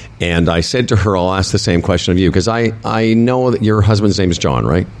 And I said to her, I'll ask the same question of you, because I know that your husband's name is John,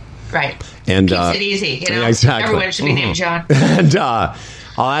 right? Right. And keeps it easy. Exactly. Everyone should be named John. And I'll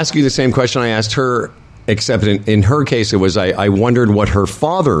ask you the same question I asked her. Except in her case, it was I wondered what her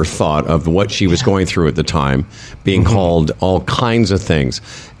father thought of what she was going through at the time, being called all kinds of things.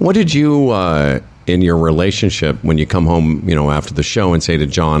 What did you, in your relationship, when you come home, after the show and say to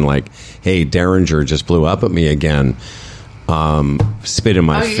John, like, hey, Derringer just blew up at me again, spit in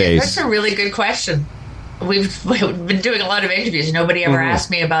my face? That's a really good question. We've been doing a lot of interviews. Nobody ever asked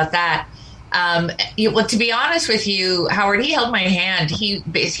me about that. Well, to be honest with you, Howard, he held my hand. He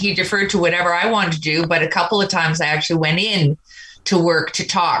deferred to whatever I wanted to do, but a couple of times I actually went in to work to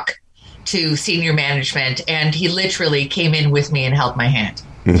talk to senior management, and he literally came in with me and held my hand,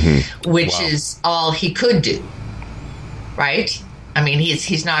 which is all he could do, right? I mean,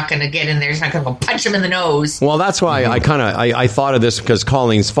 he's not going to get in there. He's not going to go punch him in the nose. Well, that's why I thought of this, because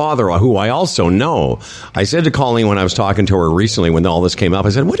Colleen's father, who I also know, I said to Colleen when I was talking to her recently when all this came up, I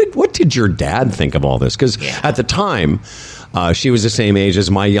said, what did your dad think of all this? Because at the time, she was the same age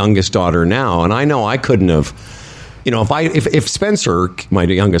as my youngest daughter now, and I know I couldn't have, if Spencer, my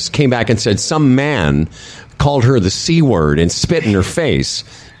youngest, came back and said some man called her the C word and spit in her face,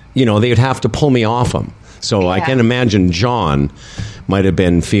 they would have to pull me off him. So I can imagine John might have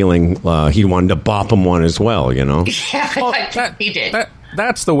been feeling he wanted to bop him one as well, Yeah, he did.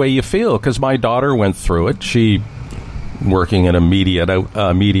 That's the way you feel, because my daughter went through it. She working in a media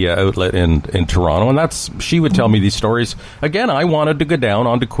outlet in Toronto, and she would tell me these stories. Again, I wanted to go down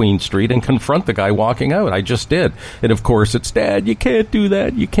onto Queen Street and confront the guy walking out. I just did. And of course, it's, Dad, you can't do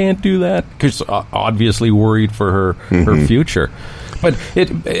that. You can't do that. Because obviously worried for her future. But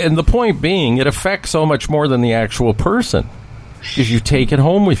and the point being, it affects so much more than the actual person, because you take it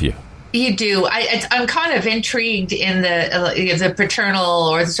home with you. You do. I'm kind of intrigued in the paternal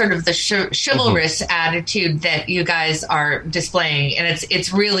or the sort of the chivalrous attitude that you guys are displaying, and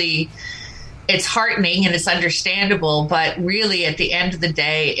it's really heartening and it's understandable. But really, at the end of the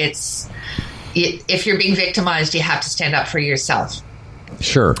day, if you're being victimized, you have to stand up for yourself.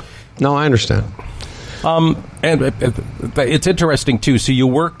 Sure. No, I understand. And it's interesting, too. So you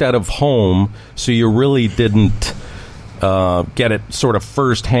worked out of home, so you really didn't get it sort of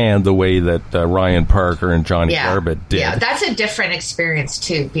firsthand the way that Ryan Parker and Johnny Garbett did. Yeah, that's a different experience,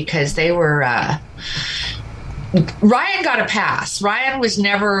 too, because they were... Ryan got a pass. Ryan was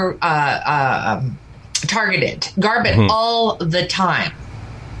never targeted. Garbett all the time.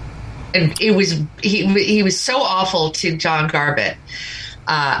 And he was so awful to John Garbett.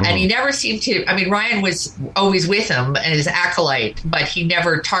 And he never seemed to... I mean, Ryan was always with him and his acolyte, but he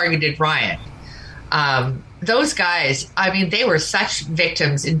never targeted Ryan. Those guys, I mean, they were such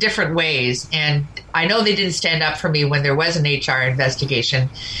victims in different ways. And I know they didn't stand up for me when there was an HR investigation.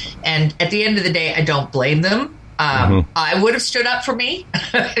 And at the end of the day, I don't blame them. I would have stood up for me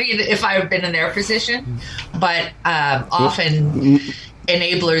if I had been in their position. But often...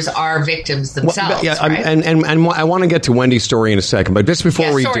 enablers are victims themselves. Well, right? and I want to get to Wendy's story in a second, but just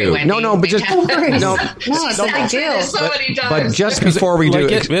before we do, Wendy. but just it's a big deal. But just before we do,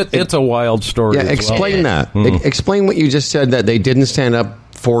 it's a wild story. Yeah, explain that. Explain what you just said, that they didn't stand up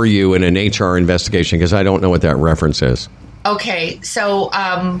for you in an HR investigation, because I don't know what that reference is. Okay, so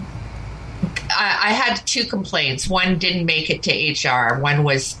I had two complaints. One didn't make it to HR. One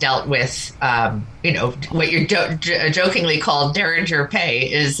was dealt with, what you're jokingly called Derringer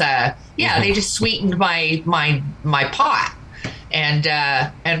pay is, they just sweetened my pot. And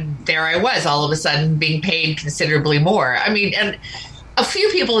there I was all of a sudden being paid considerably more. I mean, and a few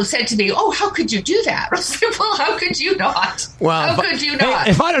people have said to me, "Oh, how could you do that?" I was like, "Well, how could you not? Well, how could you not?"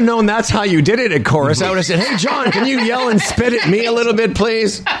 Hey, if I'd have known that's how you did it at Chorus, I would have said, "Hey, John, can you yell and spit at me a little bit,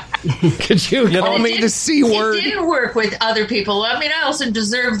 please? Could you call me the C word?" It didn't work with other people. I mean, I also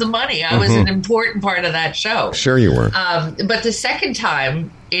deserved the money. I was an important part of that show. Sure, you were. But the second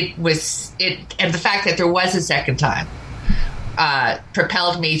time, and the fact that there was a second time,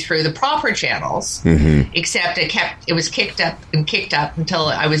 propelled me through the proper channels. Except it was kicked up until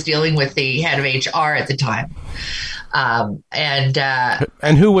I was dealing with the head of HR at the time.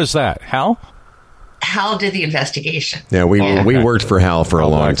 And who was that? Hal? Hal did the investigation. Yeah, we worked for Hal for a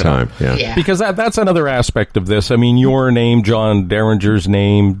long time. Yeah. Because that's another aspect of this. I mean, your name, John Derringer's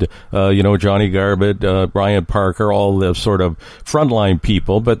named, Johnny Garbett, Ryan Parker, all the sort of frontline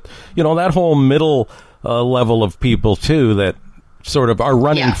people. But, that whole middle level of people, too, that sort of are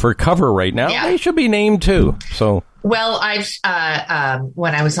running for cover right now, they should be named, too. So... Well,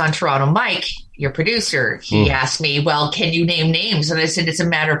 when I was on Toronto Mike, your producer, he asked me, well, can you name names? And I said, it's a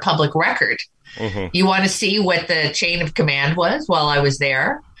matter of public record. You want to see what the chain of command was while I was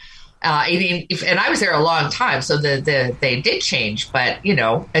there? And I was there a long time, so they did change. But,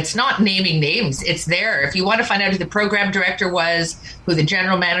 it's not naming names. It's there. If you want to find out who the program director was, who the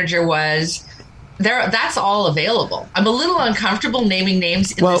general manager was, that's all available. I'm a little uncomfortable naming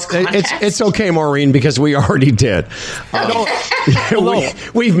names in this context. It's okay, Maureen, because we already did.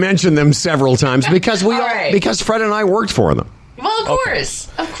 We've mentioned them several times because because Fred and I worked for them. Well, of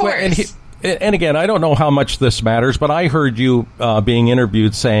course. Well, and again, I don't know how much this matters, but I heard you being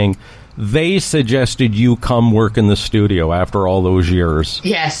interviewed saying they suggested you come work in the studio after all those years.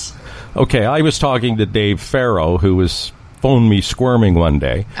 Yes. Okay, I was talking to Dave Farrow, who was phoned me squirming one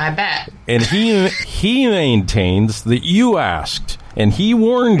day. I bet. And he maintains that you asked, and he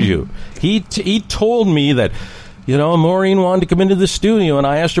warned you. He told me that, Maureen wanted to come into the studio, and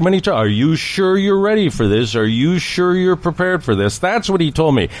I asked her many times, are you sure you're ready for this? Are you sure you're prepared for this? That's what he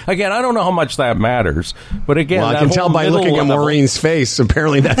told me. Again, I don't know how much that matters, but again, I can tell by looking at Maureen's face.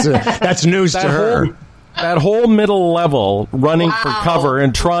 Apparently, that's news to her. That whole middle level running for cover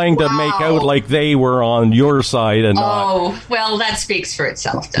and trying to make out like they were on your side and not. Well, that speaks for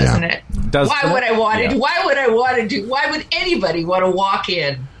itself, doesn't it? Why would I want to do? Why would anybody want to walk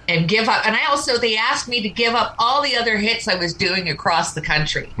in and give up? And they asked me to give up all the other hits I was doing across the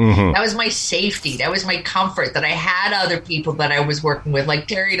country. Mm-hmm. That was my safety. That was my comfort, that I had other people that I was working with, like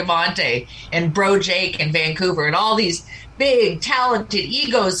Terry DeMonte and Bro Jake in Vancouver and all these big, talented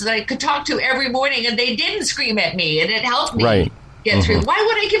egos that I could talk to every morning, and they didn't scream at me, and it helped me get through. Why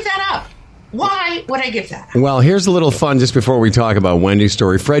would I give that up? Why would I give that up? Well, here's a little fun just before we talk about Wendy's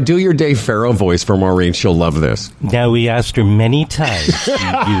story. Fred, do your Dave Farrow voice for Maureen. She'll love this. Now, we asked her many times,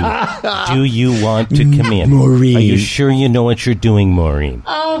 do you want to come in? Maureen. Are you sure you know what you're doing, Maureen?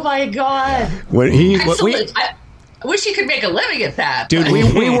 Oh, my God. I wish you could make a living at that. Dude,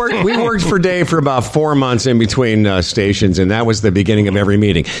 we worked for Dave for about 4 months in between stations, and that was the beginning of every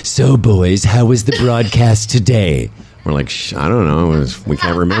meeting. So, boys, how was the broadcast today? We're like, I don't know. We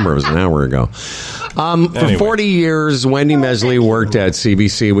can't remember. It was an hour ago. For 40 years, Wendy Mesley worked at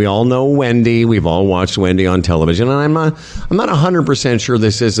CBC. We all know Wendy. We've all watched Wendy on television, and I'm not 100% sure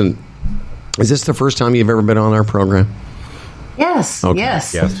this isn't. Is this the first time you've ever been on our program? Yes. Okay.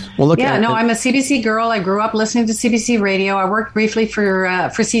 Yes. Well, I'm a CBC girl. I grew up listening to CBC radio. I worked briefly for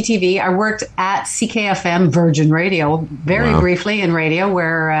CTV. I worked at CKFM Virgin Radio very briefly in radio,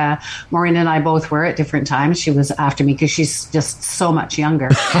 where Maureen and I both were at different times. She was after me because she's just so much younger.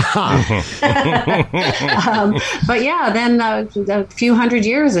 But yeah, then a few hundred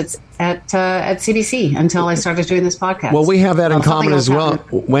years it's at CBC until I started doing this podcast. Well, we have that in common as well.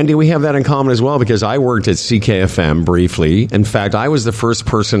 Wendy, we have that in common as well because I worked at CKFM briefly. In fact, I was the first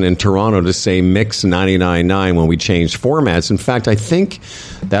person in Toronto to say Mix 99.9 when we changed formats. In fact, I think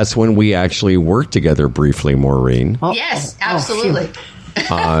that's when we actually worked together briefly, Maureen. Yes, absolutely. No,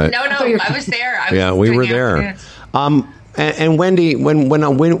 I was there. We were there. And Wendy, when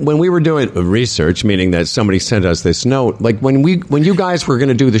we were doing research, meaning that somebody sent us this note, like when you guys were going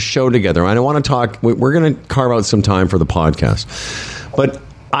to do the show together, and I want to talk, we're going to carve out some time for the podcast, but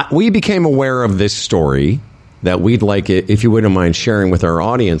we became aware of this story that we'd like it, if you wouldn't mind sharing with our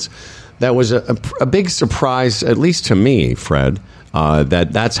audience. That was a big surprise, at least to me, Fred,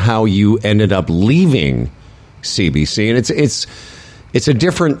 that's how you ended up leaving CBC, and it's a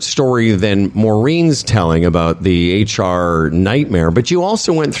different story than Maureen's telling about the HR nightmare, but you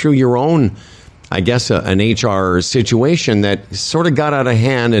also went through your own, I guess, an HR situation that sort of got out of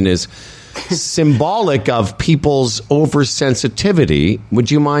hand and is symbolic of people's oversensitivity. Would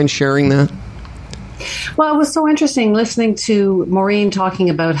you mind sharing that? Well, it was so interesting listening to Maureen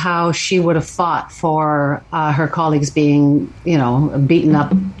talking about how she would have fought for her colleagues being, beaten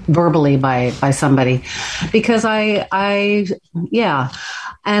up verbally by somebody, because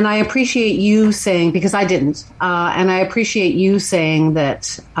and I appreciate you saying, because I didn't, and I appreciate you saying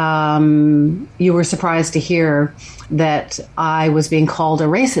that you were surprised to hear that I was being called a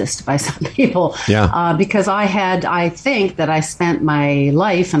racist by some people. Yeah. Because I think that I spent my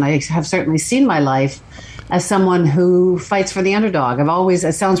life, and I have certainly seen my life, as someone who fights for the underdog.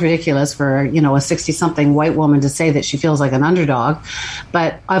 It sounds ridiculous for, a 60-something white woman to say that she feels like an underdog,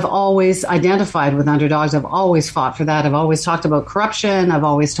 but I've always identified with underdogs. I've always fought for that. I've always talked about corruption. I've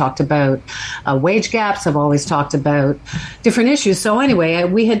always talked about wage gaps. I've always talked about different issues. So anyway,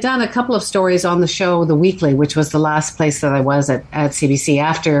 we had done a couple of stories on the show, The Weekly, which was the last place that I was at CBC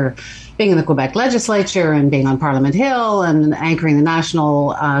after being in the Quebec legislature and being on Parliament Hill and anchoring the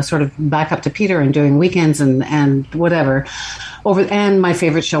national sort of back up to Peter and doing weekends and whatever and my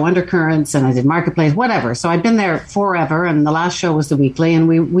favorite show, Undercurrents, and I did Marketplace, whatever. So I'd been there forever, and the last show was The Weekly, and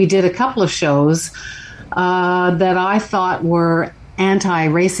we did a couple of shows that I thought were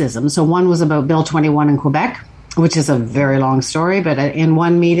anti-racism. So one was about Bill 21 in Quebec, which is a very long story. But in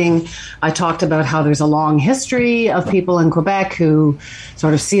one meeting, I talked about how there's a long history of people in Quebec who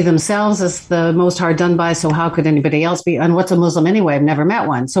sort of see themselves as the most hard done by. So how could anybody else be? And what's a Muslim anyway? I've never met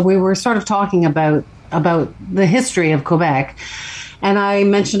one. So we were sort of talking about the history of Quebec. And I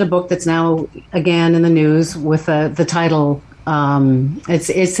mentioned a book that's now again in the news with the title.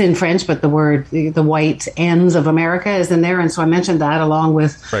 It's in French, but the word "The White Ends of America" is in there, and so I mentioned that along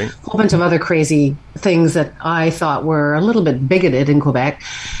with a whole bunch of other crazy things that I thought were a little bit bigoted in Quebec.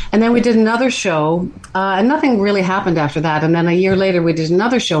 And then we did another show, and nothing really happened after that. And then a year later, we did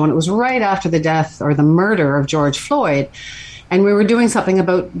another show, and it was right after the death or the murder of George Floyd, and we were doing something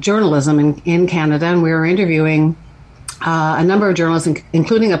about journalism in Canada, and we were interviewing a number of journalists,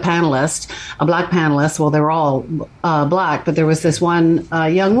 including a panelist, a black panelist. Well, they were all black, but there was this one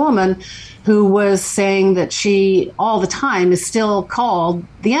young woman who was saying that she all the time is still called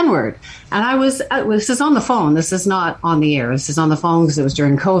the N-word. And this is on the phone. This is not on the air. This is on the phone because it was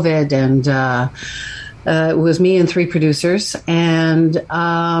during COVID, and it was me and 3 producers. And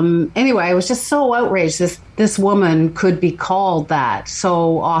anyway, I was just so outraged. This woman could be called that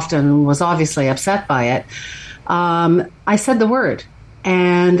so often, was obviously upset by it. I said the word,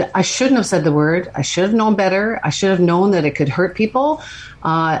 and I shouldn't have said the word. I should have known better. I should have known that it could hurt people,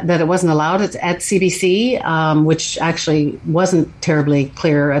 that it wasn't allowed at CBC, which actually wasn't terribly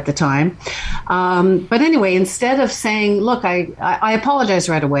clear at the time. But anyway, instead of saying, look, I apologize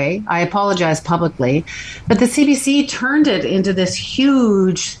right away, I apologize publicly, but the CBC turned it into this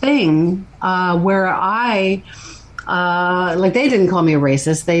huge thing where they didn't call me a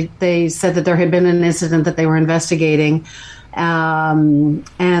racist. They said that there had been an incident that they were investigating. And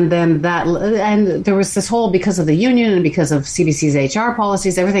there was this whole, because of the union and because of CBC's HR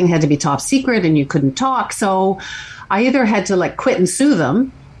policies, everything had to be top secret and you couldn't talk. So I either had to quit and sue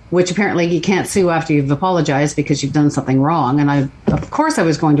them, which apparently you can't sue after you've apologized because you've done something wrong. And of course I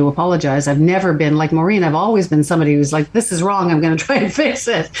was going to apologize. I've never been like Maureen. I've always been somebody who's like, this is wrong, I'm going to try and fix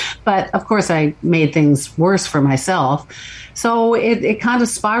it. But of course I made things worse for myself. So it kind of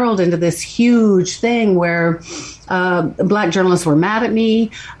spiraled into this huge thing where black journalists were mad at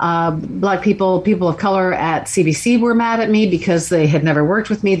me. Black people of color at CBC were mad at me because they had never worked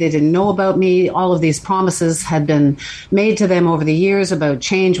with me. They didn't know about me. All of these promises had been made to them over the years about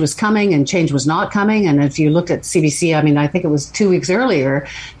change was coming and change was not coming. And if you looked at CBC, I think it was 2 weeks earlier,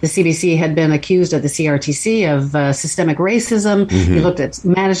 the CBC had been accused at the CRTC of systemic racism. Mm-hmm. You looked at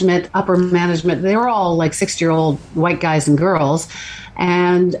management, upper management. They were all like 60-year-old white guys and girls.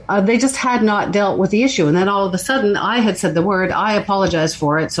 And they just had not dealt with the issue. And then all of a sudden, I had said the word, I apologized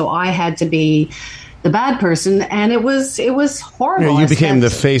for it. So I had to be the bad person. And it was horrible. Yeah, you became the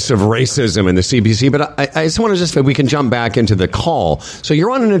face of racism in the CBC. But I just want to we can jump back into the call. So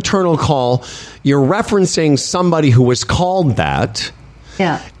you're on an internal call. You're referencing somebody who was called that.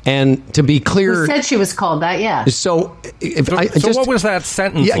 Yeah. And to be clear, who said she was called that? Yeah. So what was that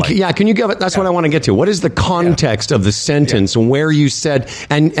sentence like? Yeah, can you give it? That's what I want to get to. What is the context of the sentence where you said,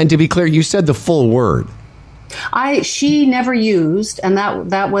 and to be clear, you said the full word? She never used, and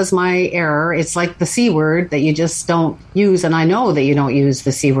that was my error. It's like the C word that you just don't use, and I know that you don't use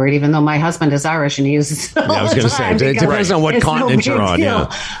the C word, even though my husband is Irish and he uses it all I was going to say, it depends on what continent you're on.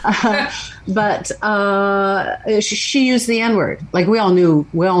 Yeah. But she used the N-word. Like we all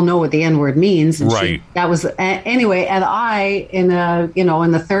know what the N-word means. And right. That was anyway. And I, in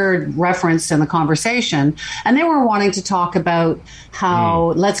the third reference in the conversation, and they were wanting to talk about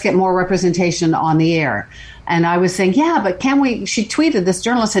how let's get more representation on the air. And I was saying, yeah, but can we? She tweeted. This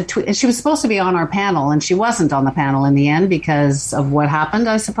journalist had tweeted. She was supposed to be on our panel, and she wasn't on the panel in the end because of what happened.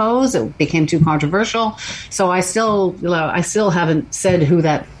 I suppose it became too controversial. So I still haven't said who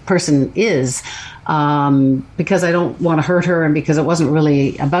that person is because I don't want to hurt her and because it wasn't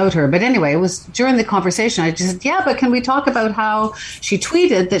really about her. But anyway, it was during the conversation. I just said, yeah, but can we talk about how she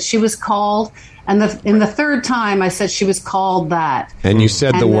tweeted that she was called? And in the third time, I said she was called that. And you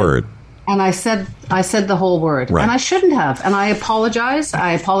said the word. And I said the whole word, right. And I shouldn't have. And I apologized.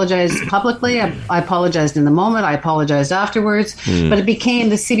 I apologized publicly. I apologized in the moment. I apologized afterwards. But it became,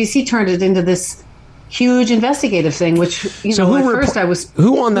 the CBC turned it into this huge investigative thing, which, at first I was...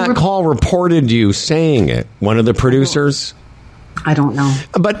 Who on that call reported you saying it? One of the producers? I don't know.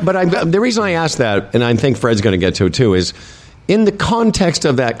 But the reason I asked that, and I think Fred's going to get to it too, is in the context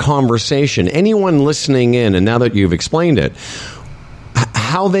of that conversation, anyone listening in, and now that you've explained it,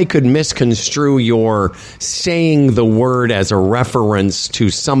 how they could misconstrue your saying the word as a reference to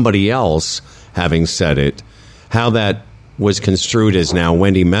somebody else having said it, how that was construed as now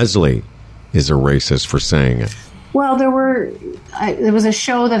Wendy Mesley is a racist for saying it. Well, there was a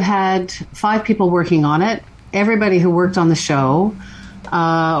show that had 5 people working on it, everybody who worked on the show,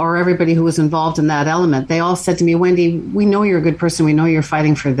 or everybody who was involved in that element, they all said to me, Wendy, we know you're a good person. We know you're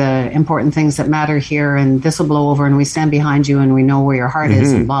fighting for the important things that matter here, and this will blow over, and we stand behind you, and we know where your heart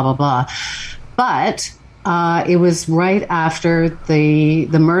is, and blah, blah, blah. But it was right after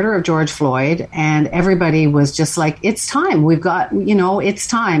the murder of George Floyd, and everybody was just like, it's time. We've got, it's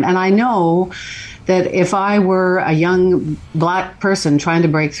time. And I know that if I were a young black person trying to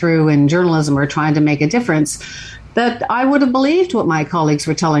break through in journalism or trying to make a difference, that I would have believed what my colleagues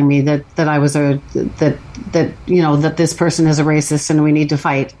were telling me, that I was that this person is a racist and we need to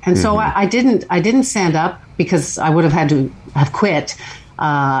fight. And so I didn't stand up, because I would have had to have quit.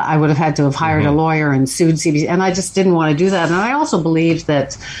 I would have had to have hired a lawyer and sued CBC, and I just didn't want to do that. And I also believed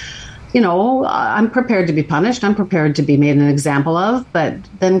that, I'm prepared to be punished. I'm prepared to be made an example of. But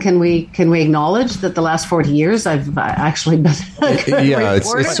then can we acknowledge that the last 40 years I've actually been a good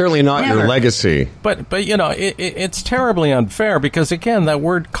reporter? It's certainly not your legacy. But it's terribly unfair, because, again, that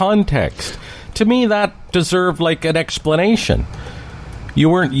word context, to me, that deserved like an explanation. You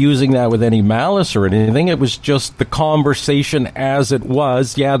weren't using that with any malice or anything. It was just the conversation as it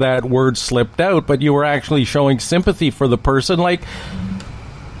was. Yeah, that word slipped out, but you were actually showing sympathy for the person. Like,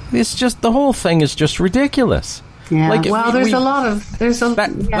 it's just, the whole thing is just ridiculous. Yeah. Like,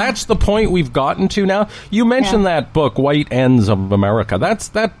 that's the point we've gotten to now. You mentioned that book, White Ends of America.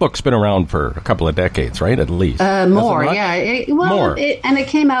 That book's been around for a couple of decades, right? At least. More, yeah. More. It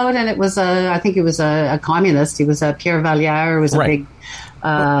came out, and it was I think it was a communist. He was a Pierre Valliere. It was a big.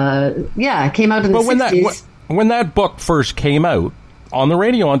 It came out in the 60s. When that book first came out, on the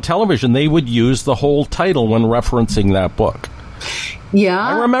radio, on television, they would use the whole title when referencing that book. Yeah,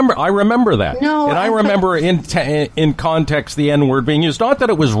 I remember that. No, and I remember in context the N-word being used. Not that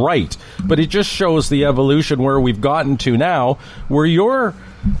it was right, but it just shows the evolution where we've gotten to now, where your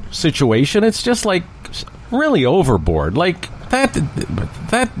situation, it's just like really overboard. Like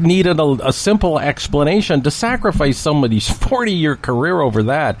that needed a simple explanation. To sacrifice somebody's 40-year career over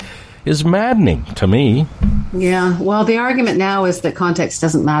that is maddening to me. Yeah, well, the argument now is that context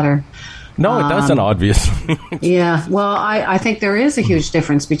doesn't matter. No, it doesn't, obviously. Yeah, well, I think there is a huge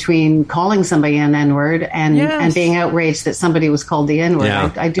difference between calling somebody an N-word and being outraged that somebody was called the N-word.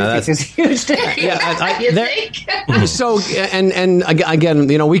 Yeah. I do think there's a huge difference. You think? So, and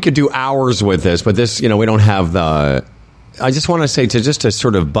again, we could do hours with this, but this, we don't have the... I just want to say, to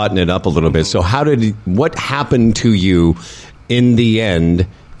sort of button it up a little bit. So what happened to you in the end?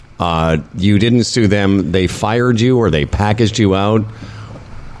 You didn't sue them. They fired you, or they packaged you out?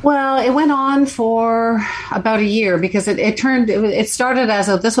 Well, it went on for about a year, because it started as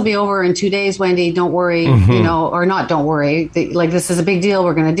this will be over in 2 days, Wendy, don't worry, or not don't worry. This is a big deal.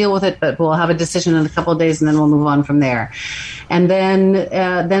 We're going to deal with it, but we'll have a decision in a couple of days, and then we'll move on from there. And then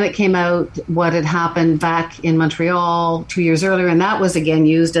it came out what had happened back in Montreal 2 years earlier, and that was again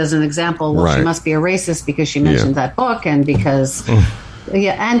used as an example. Well, she must be a racist because she mentioned that book, and because...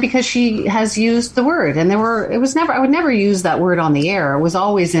 Yeah, and because she has used the word, and I would never use that word on the air. It was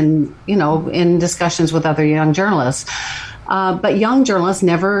always in discussions with other young journalists. But young journalists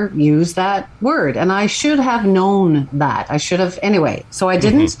never use that word, and I should have known that. I should have anyway. So I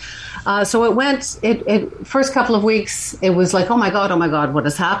didn't. So it went. It first couple of weeks, it was like, oh my god, what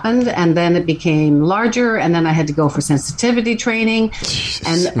has happened? And then it became larger, and then I had to go for sensitivity training,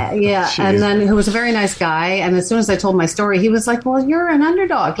 and and then he was a very nice guy. And as soon as I told my story, he was like, well, you're an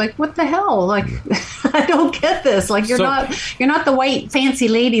underdog. Like, what the hell? Like, I don't get this. Like, you're not the white fancy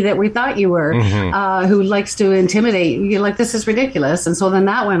lady that we thought you were, who likes to intimidate. You're like, this is ridiculous. And so then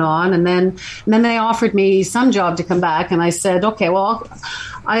that went on, and then they offered me some job to come back, and I said, okay, well,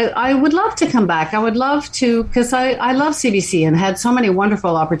 I would love to come back. I would love to, because I love CBC and had so many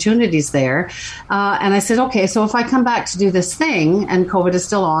wonderful opportunities there. And I said, okay, so if I come back to do this thing, and COVID is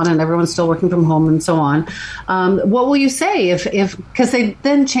still on and everyone's still working from home and so on, what will you say if because they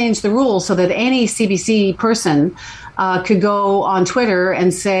then changed the rules so that any CBC person could go on Twitter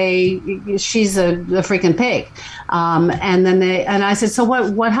and say she's a freaking pig, and I said, so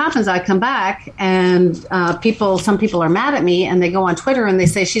what happens? I come back and some people are mad at me, and they go on Twitter and they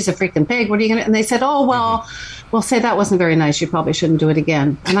say she's a freaking pig. What are you gonna? And they said, oh well, we'll say that wasn't very nice. You probably shouldn't do it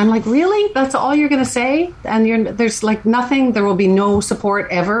again. And I'm like, really? That's all you're going to say? And there's like nothing. There will be no support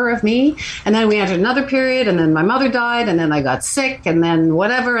ever of me. And then we entered another period, and then my mother died, and then I got sick, and then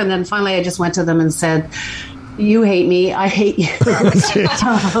whatever, and then finally I just went to them and said, you hate me, I hate you.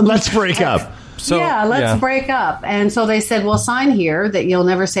 Let's break up. So, let's break up. And so they said, well, sign here that you'll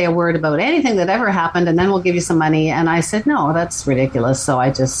never say a word about anything that ever happened, and then we'll give you some money. And I said, no, that's ridiculous. So I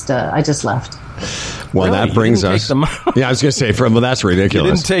just left. Well, Really? that brings You didn't us. take Yeah, I was going to say, that's You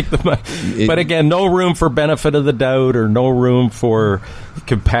ridiculous. didn't take the money. But again, no room for benefit of the doubt or no room for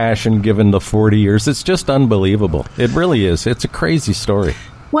compassion given the 40 years. It's just unbelievable. It really is. It's a crazy story.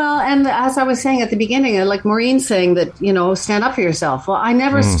 Well, and as I was saying at the beginning, like Maureen saying that, stand up for yourself. Well, I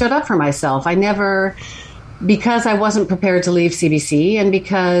never stood up for myself. I never, because I wasn't prepared to leave CBC and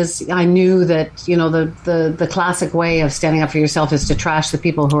because I knew that, the classic way of standing up for yourself is to trash the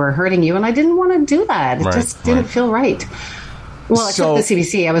people who are hurting you. And I didn't want to do that. It just didn't feel right. Well, except the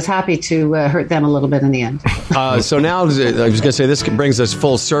CBC. I was happy to hurt them a little bit in the end. So now, I was going to say, this brings us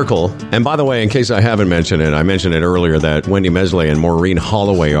full circle. And by the way, in case I haven't mentioned it, I mentioned it earlier that Wendy Mesley and Maureen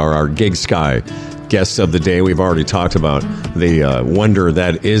Holloway are our Gig Sky guests of the day. We've already talked about the wonder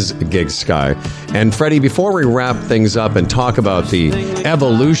that is Gig Sky. And Freddie, before we wrap things up and talk about the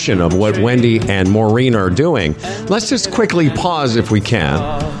evolution of what Wendy and Maureen are doing, let's just quickly pause if we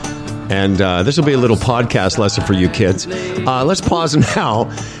can. And this will be a little podcast lesson for you kids. Let's pause now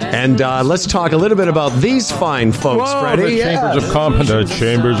and let's talk a little bit about these fine folks, Freddie. The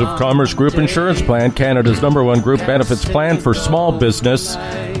Chambers of Commerce Group Insurance Plan, Canada's #1 group benefits plan for small business.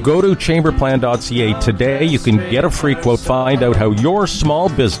 Go to chamberplan.ca today. You can get a free quote. Find out how your small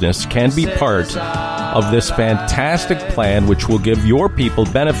business can be part of this fantastic plan, which will give your people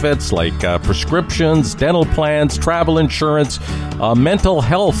benefits like prescriptions, dental plans, travel insurance, mental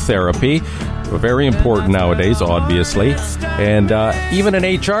health therapy. Very important nowadays, obviously. And even an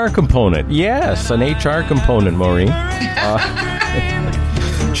HR component. Yes, an HR component, Maureen.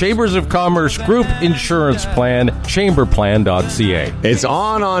 Chambers of Commerce Group Insurance Plan, chamberplan.ca. It's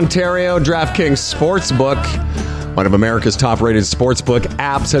on Ontario. DraftKings Sportsbook, one of America's top-rated sportsbook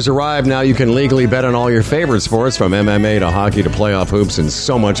apps, has arrived. Now you can legally bet on all your favorite sports, from MMA to hockey to playoff hoops and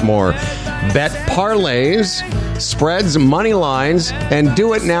so much more. Bet parlays, spreads, money lines, and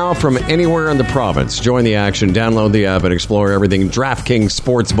do it now from anywhere in the province. Join the action, download the app, and explore everything DraftKings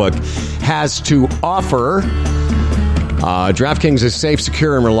Sportsbook has to offer. DraftKings is safe,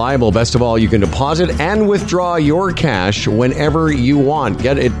 secure, and reliable. Best of all, you can deposit and withdraw your cash whenever you want.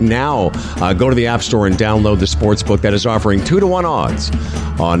 Get it now. Go to the App Store and download the sportsbook that is offering 2-to-1 odds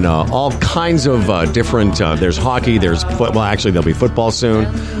on all kinds of different. There's hockey. There's actually there'll be football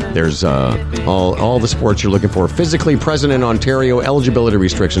soon. There's all the sports you're looking for. Physically present in Ontario. Eligibility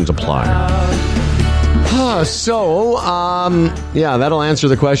restrictions apply. So, that'll answer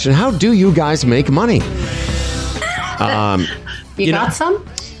the question. How do you guys make money? You got some?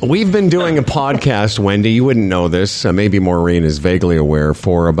 We've been doing a podcast, Wendy. You wouldn't know this. Maybe Maureen is vaguely aware,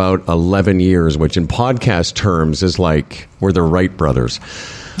 for about 11 years, which in podcast terms is like we're the Wright brothers.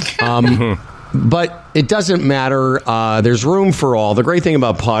 But it doesn't matter. There's room for all. The great thing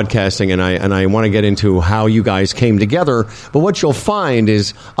about podcasting, and I want to get into how you guys came together, but what you'll find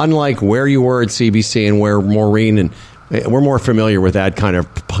is, unlike where you were at CBC and where Maureen and we're more familiar with that kind of,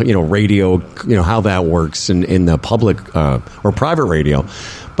 radio, how that works in the public or private radio.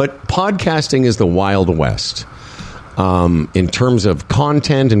 But podcasting is the Wild West in terms of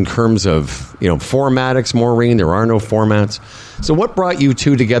content, in terms of, formatics, Maureen. There are no formats. So what brought you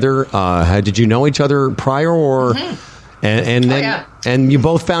two together? Did you know each other prior or? Mm-hmm. And then and you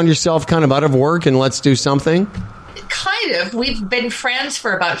both found yourself kind of out of work and let's do something? Kind of. We've been friends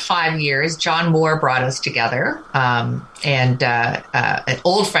for about 5 years. John Moore brought us together, and an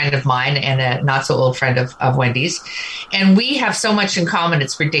old friend of mine and a not so old friend of Wendy's, and we have so much in common.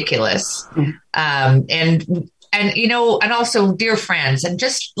 It's ridiculous. And also dear friends. And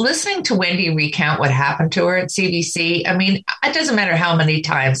just listening to Wendy recount what happened to her at CBC. I mean, it doesn't matter how many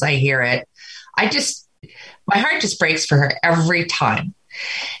times I hear it. My heart just breaks for her every time.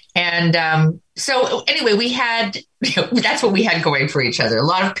 And so anyway, we had, that's what we had going for each other. A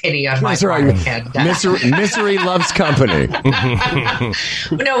lot of pity on my part. And, misery loves company.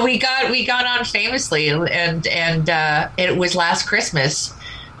 No, we got on famously, and it was last Christmas.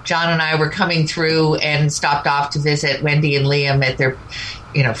 John and I were coming through and stopped off to visit Wendy and Liam at their,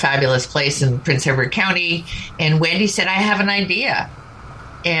 fabulous place in Prince Edward County. And Wendy said, "I have an idea."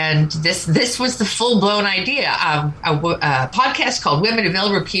 And this was the full-blown idea. A podcast called Women of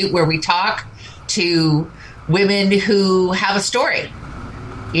Ill Repute, where we talk to women who have a story.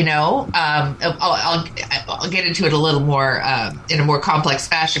 I'll get into it a little more in a more complex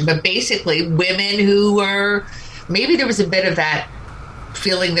fashion. But basically, women who were, maybe there was a bit of that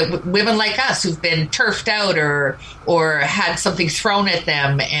feeling that women like us who've been turfed out or had something thrown at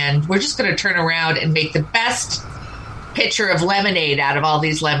them, and we're just going to turn around and make the best pitcher of lemonade out of all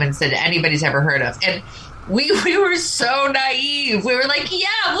these lemons that anybody's ever heard of. And we were so naive. We were like,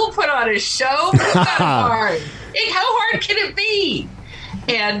 yeah, we'll put on a show. It's not hard. How hard can it be?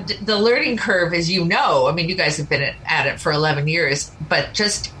 And the learning curve, as you know, I mean, you guys have been at it for 11 years, but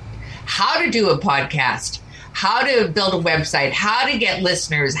just how to do a podcast, how to build a website, how to get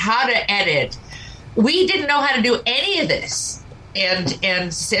listeners, how to edit. We didn't know how to do any of this.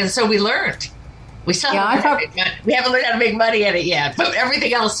 And so we learned. We still we haven't learned how to make money at it yet, but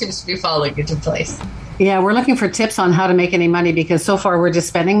everything else seems to be falling into place. Yeah, we're looking for tips on how to make any money because so far we're just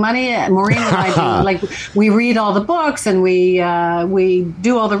spending money. Maureen and I do, we read all the books and we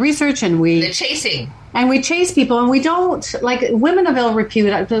do all the research and the chasing. And we chase people, and we don't, like, women of ill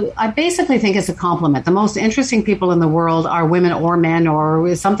repute, I basically think it's a compliment. The most interesting people in the world are women or men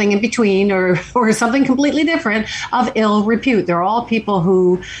or something in between or something completely different of ill repute. They're all people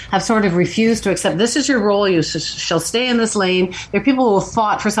who have sort of refused to accept, this is your role, you shall stay in this lane. They're people who have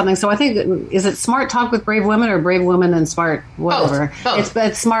fought for something. So I think, is it Smart Talk with Brave Women or Brave Women and Smart whatever? Both.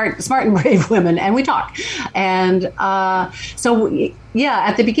 It's smart and brave women, and we talk. And yeah,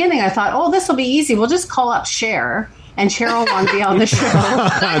 at the beginning I thought, oh, this will be easy. We'll just call up Cher, and Cheryl will be on the show.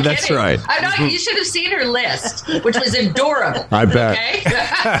 That's right. You should have seen her list, which was adorable. I bet.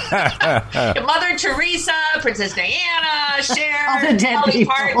 Okay? Mother Teresa, Princess Diana, Cher, all the dead Dolly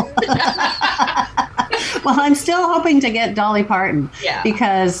people. Parton. Well, I'm still hoping to get Dolly Parton. Yeah.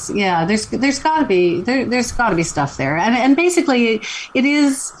 Because there's got to be stuff there, and basically it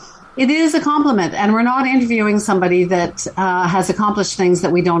is a compliment, and we're not interviewing somebody that has accomplished things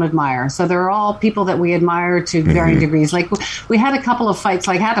that we don't admire. So they're all people that we admire to varying degrees. Like we had a couple of fights.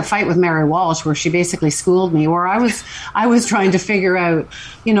 Like I had a fight with Mary Walsh where she basically schooled me. Where I was trying to figure out,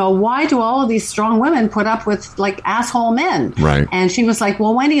 why do all of these strong women put up with like asshole men? Right. And she was like,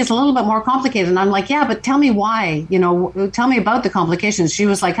 well, Wendy, it's a little bit more complicated. And I'm like, yeah, but tell me why. Tell me about the complications. She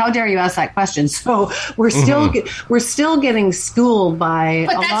was like, how dare you ask that question? So we're still getting schooled by a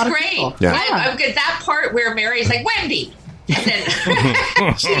lot of people. Yeah. I've got that part where Mary's like, Wendy. And then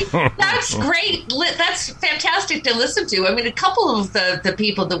that's great. That's fantastic to listen to. I mean, a couple of the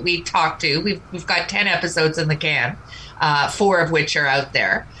people that we talked to, we've got 10 episodes in the can, 4 of which are out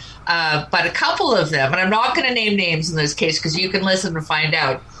there. But a couple of them, and I'm not going to name names in this case because you can listen to find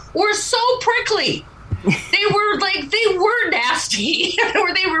out, were so prickly. They were nasty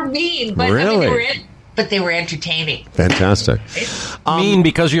or they were mean, but really? I mean, they were entertaining. Fantastic. Mean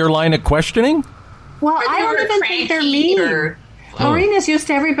because of your line of questioning? Well, I don't even think they're mean. Maureen is used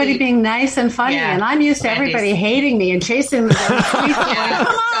to everybody being nice and funny, and I'm used to everybody hating me and chasing me down the street.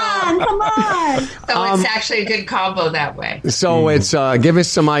 Come on. So it's actually a good combo that way. So it's give us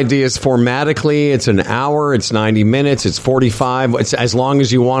some ideas formatically. It's an hour. It's 90 minutes. It's 45. It's as long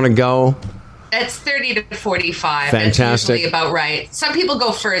as you want to go. It's 30 to 45. Fantastic. That's usually about right. Some people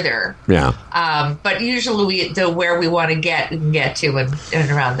go further. Yeah. But usually where we want to get, we can get to and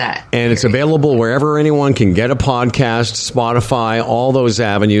around that. And it's available wherever anyone can get a podcast, Spotify, all those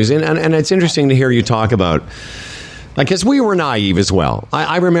avenues. And it's interesting to hear you talk about, because we were naive as well.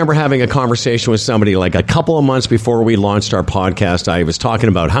 I remember having a conversation with somebody like a couple of months before we launched our podcast. I was talking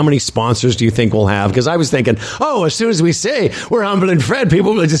about how many sponsors do you think we'll have? Because I was thinking, as soon as we say we're Humble and Fred,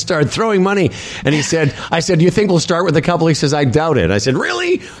 people will just start throwing money. And I said, do you think we'll start with a couple? He says, I doubt it. I said,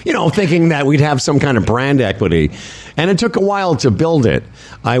 really? Thinking that we'd have some kind of brand equity. And it took a while to build it.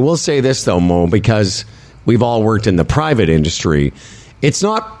 I will say this, though, Mo, because we've all worked in the private industry. It's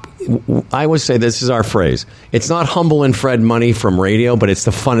not... I would say this is our phrase. It's not Humble and Fred money from radio, but it's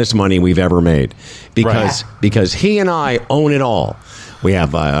the funnest money we've ever made because he and I own it all. We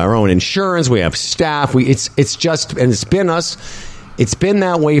have our own insurance. We have staff. It's been us. It's been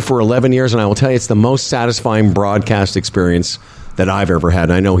that way for 11 years, and I will tell you, it's the most satisfying broadcast experience that I've ever had.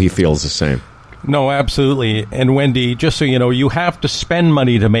 And I know he feels the same. No, absolutely. And Wendy, just so you know, you have to spend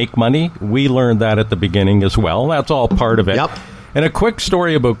money to make money. We learned that at the beginning as well. That's all part of it. Yep. And a quick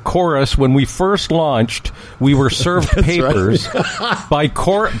story about Chorus. When we first launched, we were served papers by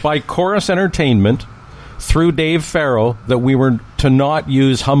Chorus Entertainment through Dave Farrell that we were to not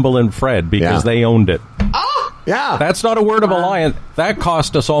use Humble and Fred because they owned it. Oh! Yeah. That's not a word of a lie. That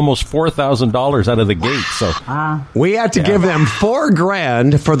cost us almost $4,000 out of the gate. So we had to give them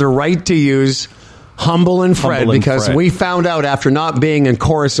 $4,000 for the right to use Humble and Fred, Humble and because Fred. we found out after not being a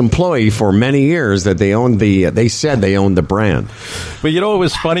Chorus employee for many years that they said they owned the brand. But you know what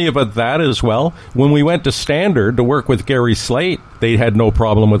was funny about that as well? When we went to Standard to work with Gary Slate, they had no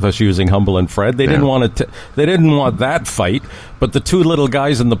problem with us using Humble and Fred. They didn't want they didn't want that fight. But the two little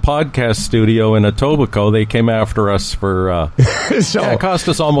guys in the podcast studio in Etobicoke, they came after us for it cost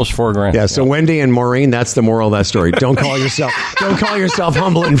us almost $4,000. Yeah, so Wendy and Maureen, that's the moral of that story. Don't call yourself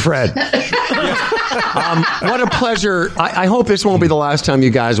Humble and Fred. What a pleasure. I hope this won't be the last time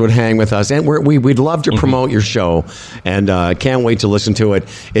you guys would hang with us. And we'd love to promote your show, and can't wait to listen to it.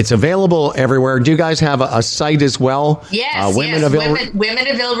 It's available everywhere. Do you guys have a site as well? Yes,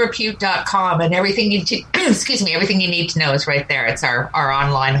 womenofillrepute.com, and everything you everything you need to know is right there. It's our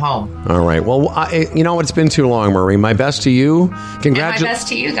online home. All right. Well, it's been too long, Maureen. My best to you. And my best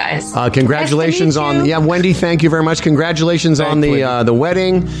to you guys. Congratulations nice to meet you. Wendy, thank you very much. Congratulations on the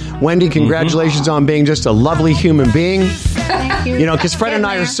wedding. Wendy, congratulations on being just a lovely human being. Thank you. Because Fred and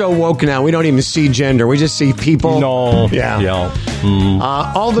I are so woke now, we don't even see gender. We just see people. No. Yeah.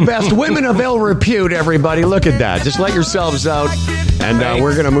 All the best. Women of ill repute, everybody. Look at that. Just let yourselves out. And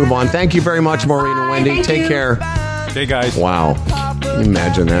we're going to move on. Thank you very much, Maureen and Wendy. Thank Take you. care. Hey, guys. Wow.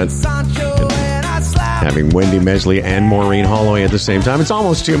 Imagine that. Having Wendy Mesley and Maureen Holloway at the same time. It's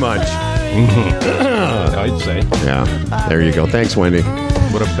almost too much. I'd say. Yeah. There you go. Thanks, Wendy.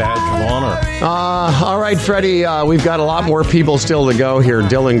 What a badge of honor. All right, Freddie, we've got a lot more people still to go here.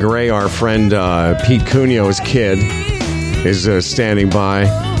 Dylan Gray, our friend Pete Cunio's kid, is standing by.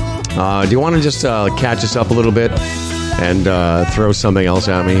 Do you want to just catch us up a little bit and throw something else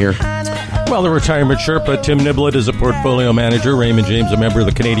at me here? Well, the retirement Sherpa, Tim Niblett, is a portfolio manager. Raymond James, a member of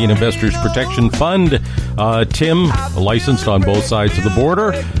the Canadian Investors Protection Fund. Tim, licensed on both sides of the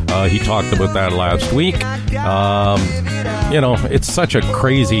border. He talked about that last week. It's such a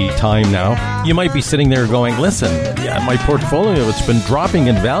crazy time now. You might be sitting there going, listen, my portfolio, it's been dropping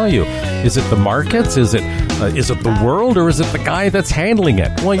in value. Is it the markets? Is it the world, or is it the guy that's handling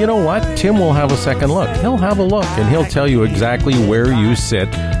it? Well, you know what? Tim will have a second look. He'll have a look, and he'll tell you exactly where you sit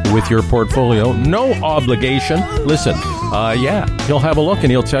with your portfolio. No obligation. Listen, he'll have a look, and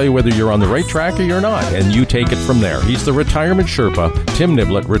he'll tell you whether you're on the right track or you're not, and you take it from there. He's the Retirement Sherpa, Tim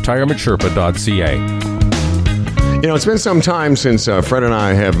Niblett, retirementsherpa.ca. It's been some time since Fred and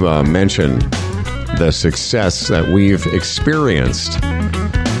I have mentioned the success that we've experienced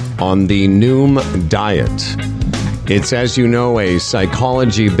on the Noom diet. It's, as you know, a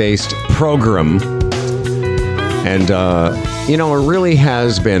psychology-based program. And, it really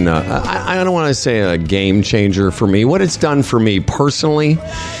has been, I don't want to say a game changer for me. What it's done for me personally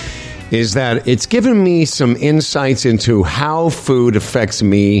is that it's given me some insights into how food affects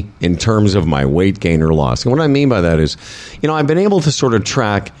me in terms of my weight gain or loss. And what I mean by that is, I've been able to sort of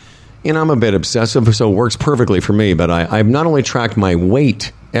track, I'm a bit obsessive, so it works perfectly for me, but I've not only tracked my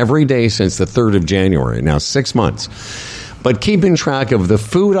weight every day since the 3rd of January, now 6 months, but keeping track of the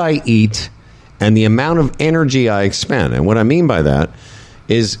food I eat and the amount of energy I expend. And what I mean by that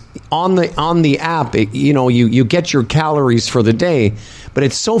is on the app, you get your calories for the day, but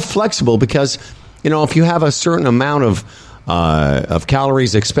it's so flexible because, if you have a certain amount of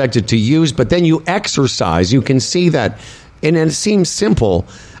calories expected to use, but then you exercise, you can see that. And it seems simple.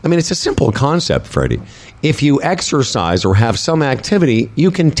 I mean, it's a simple concept, Freddie. If you exercise or have some activity,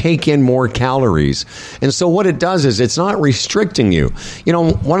 you can take in more calories. And so what it does is it's not restricting you.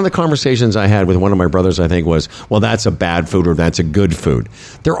 One of the conversations I had with one of my brothers, I think, was, well, that's a bad food or that's a good food.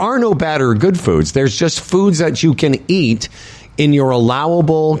 There are no bad or good foods. There's just foods that you can eat in your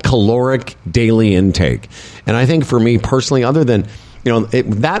allowable caloric daily intake. And I think for me personally, other than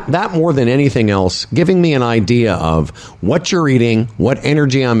that more than anything else, giving me an idea of what you're eating, what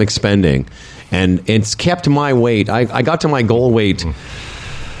energy I'm expending, and it's kept my weight. I got to my goal weight,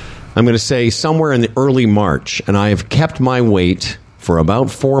 I'm going to say somewhere in the early March, and I have kept my weight for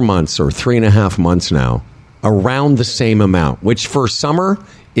about 4 months or 3.5 months now, around the same amount, which for summer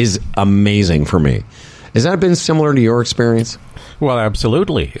is amazing for me. Has that been similar to your experience? Well,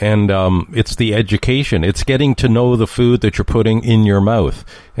 absolutely. And it's the education. It's getting to know the food that you're putting in your mouth.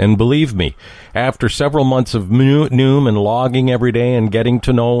 And believe me, after several months of Noom and logging every day and getting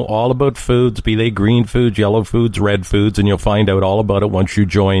to know all about foods, be they green foods, yellow foods, red foods, and you'll find out all about it once you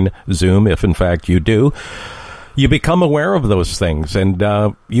join Zoom, if in fact you do, you become aware of those things, and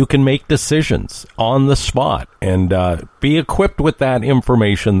you can make decisions on the spot and be equipped with that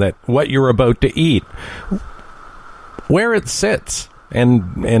information, that what you're about to eat, where it sits,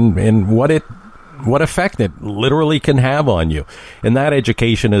 and what it what effect it literally can have on you. And that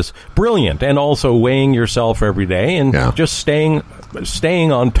education is brilliant. And also weighing yourself every day and just staying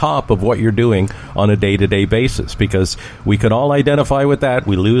on top of what you're doing on a day-to-day basis, because we can all identify with that.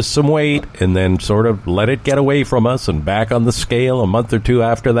 We lose some weight and then sort of let it get away from us and back on the scale a month or two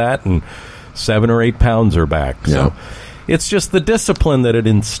after that, and 7 or 8 pounds are back. So it's just the discipline that it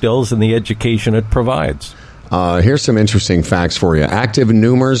instills and the education it provides. Here's some interesting facts for you. Active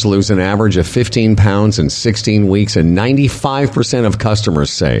Noomers lose an average of 15 pounds in 16 weeks, and 95% of customers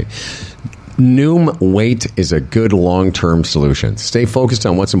say Noom Weight is a good long-term solution. Stay focused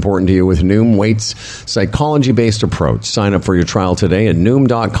on what's important to you with Noom Weight's psychology-based approach. Sign up for your trial today at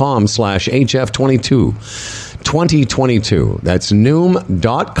Noom.com/HF22. 2022. That's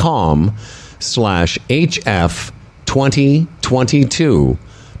Noom.com/HF2022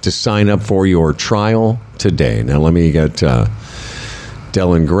 to sign up for your trial today. Now let me get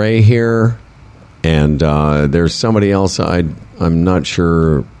Dylan Gray here, and there's somebody else. I'm not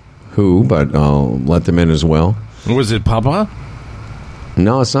sure who, but I'll let them in as well. Was it Papa?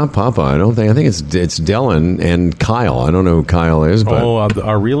 No, it's not Papa. I don't think. I think it's Dylan and Kyle. I don't know who Kyle is, but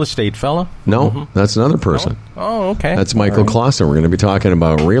our real estate fella? No, that's another person. Oh, okay. That's Michael Clausen. We're going to be talking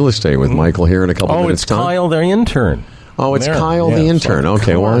about real estate with Michael here in a couple minutes' time. Oh, it's Kyle, their intern. Oh, it's Kyle, the intern.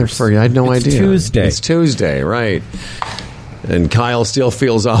 Okay, well, I had no idea. Tuesday. It's Tuesday, right. And Kyle still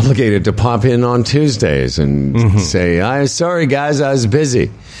feels obligated to pop in on Tuesdays and say, "I'm sorry, guys, I was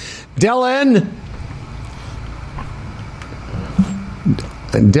busy." Dylan!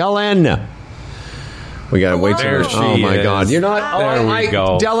 We got to wait till... Oh, my God. You're not... There we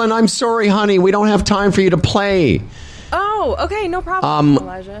go. Dylan, I'm sorry, honey. We don't have time for you to play. Oh, okay. No problem,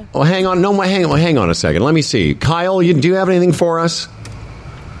 Elijah. Oh, hang on. No, hang on a second. Let me see. Kyle, do you have anything for us?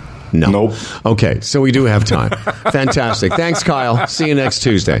 No. Nope. Okay, so we do have time. Fantastic. Thanks, Kyle. See you next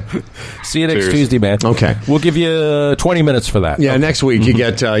Tuesday. See you next Tuesday, man. Okay. We'll give you 20 minutes for that. Yeah, next week you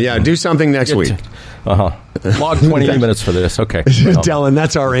get... do something next week. Log 20 minutes for this. Okay. Dylan,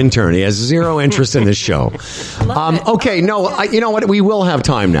 that's our intern. He has zero interest in this show. Okay, no, you know what? We will have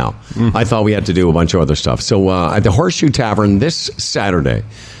time now. I thought we had to do a bunch of other stuff. So at the Horseshoe Tavern this Saturday,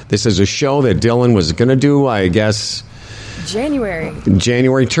 this is a show that Dylan was going to do, I guess... January.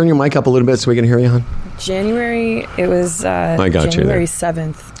 Turn your mic up a little bit so we can hear you, hon. January, it was I got January you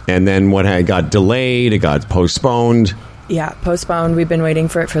 7th. And then it got delayed, it got postponed. Yeah, postponed. We've been waiting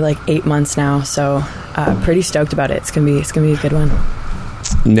for it for like 8 months now, so pretty stoked about it. It's gonna be a good one.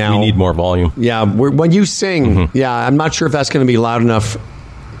 Now we need more volume. Yeah, when you sing, I'm not sure if that's going to be loud enough.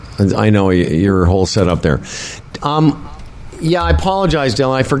 I know your whole setup there. Yeah, I apologize,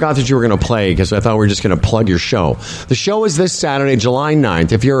 Dylan. I forgot that you were going to play because I thought we were just going to plug your show. The show is this Saturday, July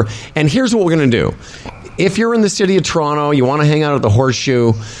 9th. And here's what we're going to do. If you're in the city of Toronto, you want to hang out at the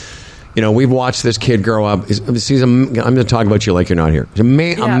Horseshoe, we've watched this kid grow up. I'm going to talk about you like you're not here.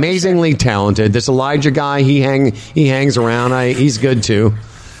 He's amazingly talented. This Elijah guy, he hangs around. He's good too.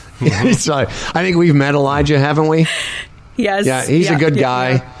 So, I think we've met Elijah, haven't we? Yes. Yeah, he's a good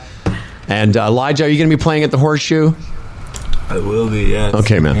guy. Yeah. And Elijah, are you going to be playing at the Horseshoe? I will be, yes.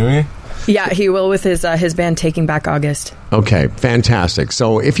 Okay, man. Yeah, he will with his band Taking Back August. Okay, fantastic.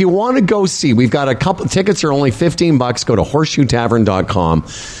 So if you want to go see, we've got a couple tickets are only $15. Go to horseshoetavern.com.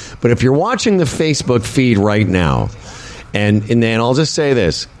 But if you're watching the Facebook feed right now, and then I'll just say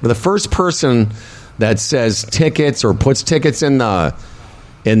this, the first person that says tickets or puts tickets in the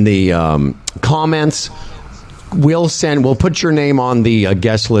comments, we'll put your name on the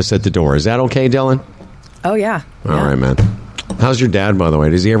guest list at the door. Is that okay, Dylan? Oh yeah. All right, man. How's your dad, by the way?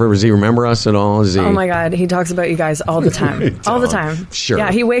 Does he remember us at all? Oh my God, he talks about you guys all the time. All the time. Sure.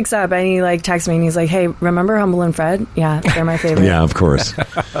 Yeah, he wakes up and he texts me and he's like, "Hey, remember Humble and Fred? Yeah, they're my favorite." Yeah, of course.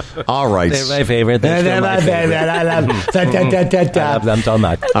 All right. They're my favorite. They're my favorite. I love I love them so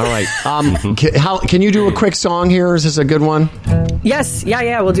much. All right. Can you do a quick song here? Is this a good one? Yes.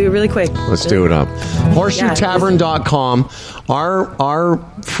 Yeah. We'll do it really quick. Let's do it up. HorseshoeTavern.com. Our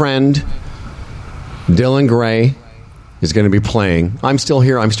friend Dylan Gray is going to be playing. I'm still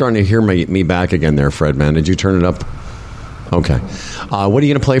here. I'm starting to hear me back again there, Fred, man. Did you turn it up? Okay. What are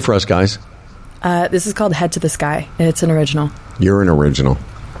you going to play for us, guys? This is called Head to the Sky. It's an original. You're an original.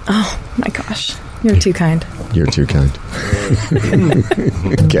 Oh, my gosh. You're too kind. You're too kind.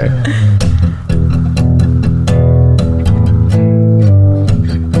 Okay.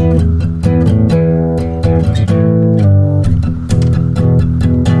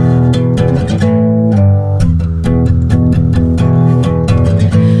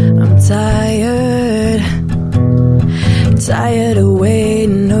 Tired of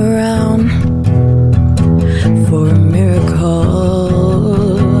waiting around for a miracle.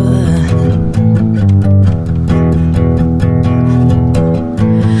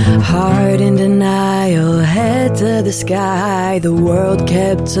 the sky, the world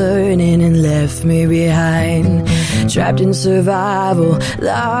kept turning and left me behind. Trapped in survival,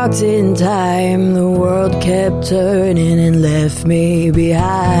 locked in time, the world kept turning and left me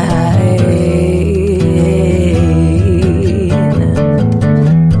behind.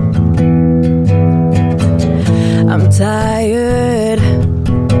 I'm tired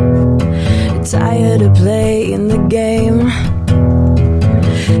of playing the game.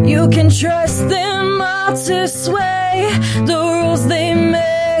 You can trust them all to sway the rules they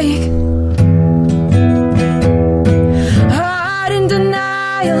make. Heart in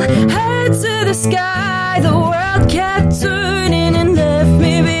denial, head to the sky. The world kept turning and left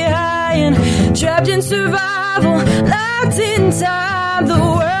me behind. Trapped in survival, locked in time. The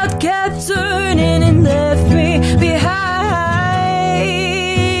world kept turning and left me behind.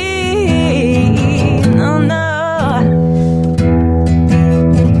 Oh no,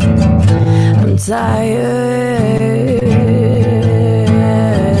 I'm tired.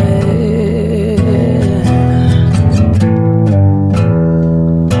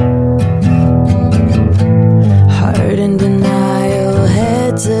 Heart in denial,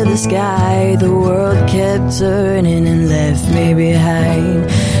 head to the sky. The world kept turning and left me behind.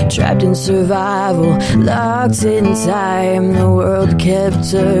 Trapped in survival, locked in time. The world kept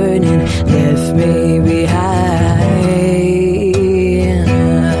turning, left me behind.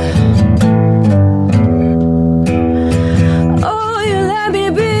 Oh, you left me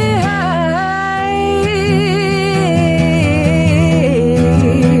behind.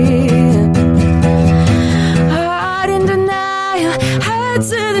 Heart in denial, head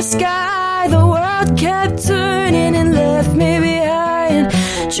to the sky. The world kept turning and left me behind.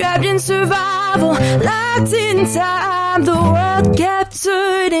 Trapped in survival, locked in time. The world kept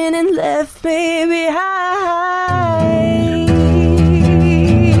turning and left me behind.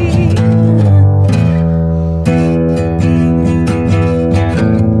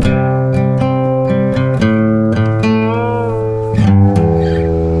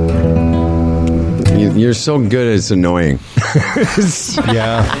 You're so good, it's annoying.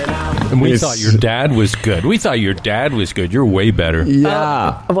 Yeah. And we thought your dad was good. You're way better.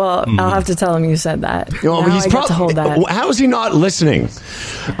 Yeah. Well, I'll have to tell him you said that. Well, Now he's I get to hold that. How is he not listening?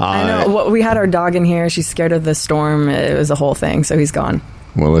 I know. Well, we had our dog in here. She's scared of the storm. It was a whole thing, so he's gone.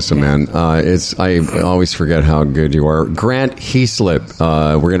 Well, listen, man. I always forget how good you are. Grant Heaslip.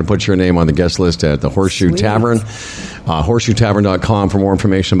 We're going to put your name on the guest list at the Horseshoe Sweet. Tavern. HorseshoeTavern.com for more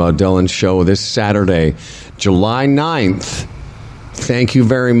information about Dylan's show this Saturday, July 9th. Thank you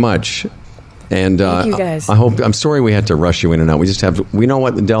very much. And Thank you guys. I'm sorry we had to rush you in and out. We know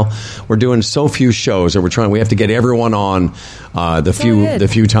what, Del, we're doing so few shows that we have to get everyone on the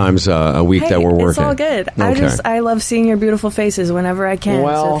few times a week that we're working. It's all good. Okay. I love seeing your beautiful faces whenever I can.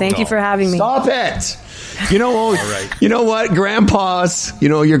 So thank you for having me. Stop it. You know, you know what, Grandpa's,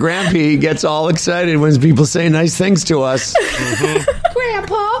 your Grampy gets all excited when people say nice things to us.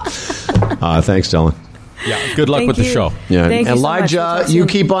 Grandpa. Thanks, Dylan. Yeah, good luck Thank with the you. show. Yeah, Thank you so much. Elijah, We'll talk you soon.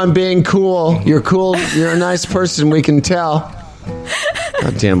 keep on being cool. You're cool. You're a nice person. We can tell.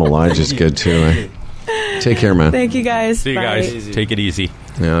 God damn, Elijah's good too. Eh? Take care, man. Thank you guys. See you Bye. guys. Take it easy.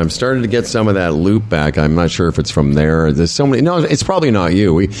 Yeah, I'm starting to get some of that loop back. I'm not sure if it's from there. There's so many. No, it's probably not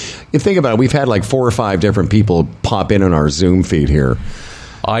you. You think about it. We've had like 4 or 5 different people pop in on our Zoom feed here.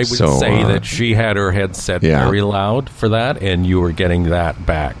 I would say that she had her headset very loud for that, and you were getting that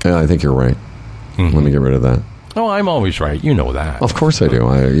back. Yeah, I think you're right. Let me get rid of that. Oh, I'm always right. You know that. Of course I do.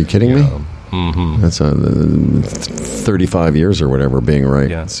 Are you kidding me? Mm-hmm. That's 35 years or whatever being right.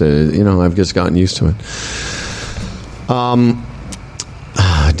 Yeah. So, I've just gotten used to it.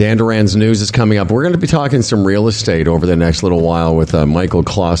 Dan Duran's news is coming up. We're going to be talking some real estate over the next little while with Michael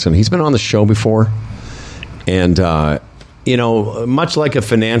Clausen. He's been on the show before. And, much like a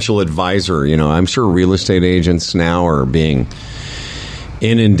financial advisor, I'm sure real estate agents now are being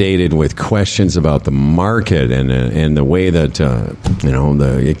inundated with questions about the market and the way that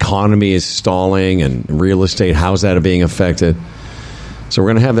the economy is stalling and real estate. How's that being affected? So we're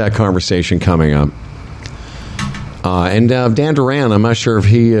going to have that conversation coming up. And Dan Duran, I'm not sure if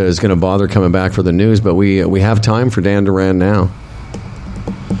he is going to bother coming back for the news, but we have time for Dan Duran now.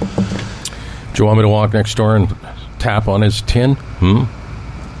 Do you want me to walk next door and tap on his tin?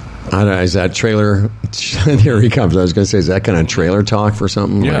 I don't know, is that trailer? Here he comes. I was going to say, is that kind of trailer talk for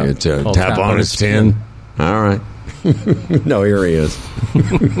something? Yeah. Like tap on his tin. All right. No, here he is.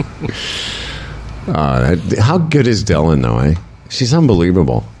 How good is Dylan, though? She's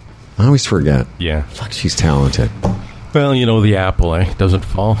unbelievable. I always forget. Yeah. Fuck, she's talented. Well, the apple, doesn't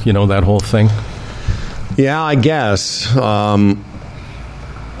fall. That whole thing. Yeah, I guess. And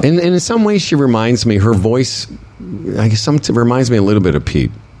in some ways, she reminds me. Her voice I guess it reminds me a little bit of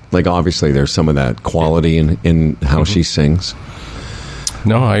Pete. Like, obviously, there's some of that quality in how she sings.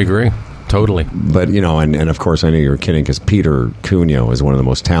 No, I agree. Totally. But, you know, and of course, I know you're kidding, because Peter Cunio is one of the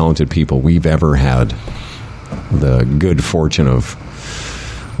most talented people we've ever had the good fortune of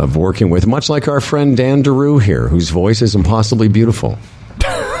working with, much like our friend Dan DeRue here, whose voice is impossibly beautiful.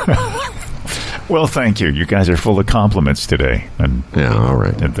 Well, thank you. You guys are full of compliments today. And, yeah, all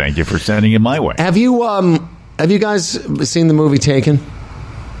right. And thank you for sending it my way. Have you guys seen the movie Taken?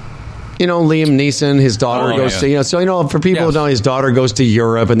 You know, Liam Neeson, his daughter goes to, you know, so, you know, for people who don't know, his daughter goes to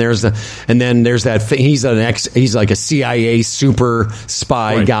Europe, and then there's that thing. He's like a CIA super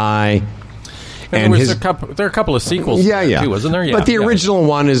spy guy. And there are a couple of sequels too, wasn't there? Yeah, but the original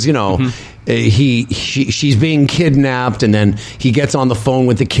one is, you know, she's being kidnapped, and then he gets on the phone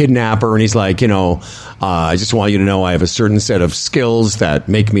with the kidnapper, and he's like, you know, I just want you to know I have a certain set of skills that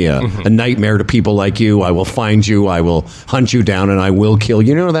make me a nightmare to people like you. I will find you, I will hunt you down, and I will kill you.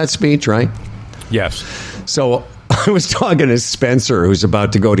 You know that speech, right? Yes. So I was talking to Spencer, who's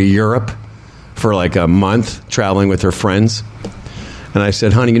about to go to Europe for like a month, traveling with her friends. And I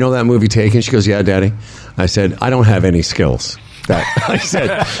said, honey, you know that movie Taken? She goes, yeah, Daddy. I said, I don't have any skills. I said,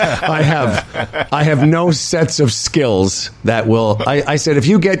 I have no sets of skills that will. I said, if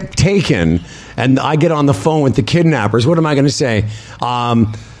you get taken and I get on the phone with the kidnappers, what am I going to say?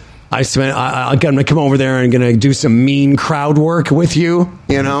 I'm going to come over there and going to do some mean crowd work with you.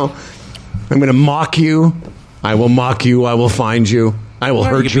 You know, I'm going to mock you. I will mock you. I will find you. I will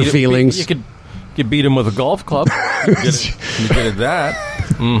hurt your feelings. You beat him with a golf club. You get at that.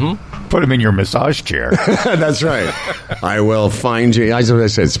 Mm-hmm. Put him in your massage chair. That's right. I will find you. As I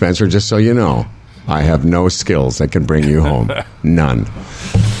said, Spencer, just so you know, I have no skills that can bring you home. None.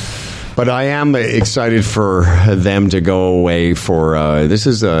 But I am excited for them to go away for, this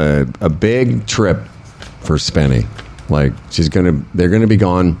is a big trip for Spenny. Like, they're going to be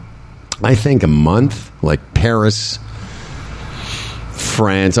gone, I think, a month, like Paris,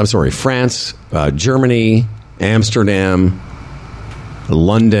 France, Germany, Amsterdam,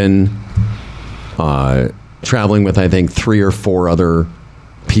 London, traveling with, I think, 3 or 4 other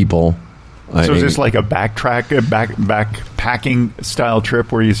people. So is this like a backpacking style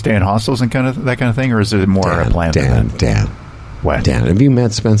trip where you stay in hostels and that kind of thing, or is it more a plan? Dan, what? Dan, have you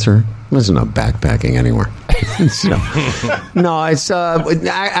met Spencer? There's no backpacking anywhere. No, it's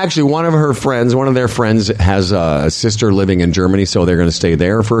actually one of their friends has a sister living in Germany, so they're going to stay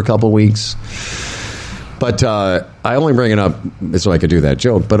there for a couple weeks. But I only bring it up so I could do that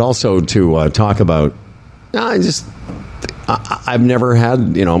joke, but also to talk about. I've never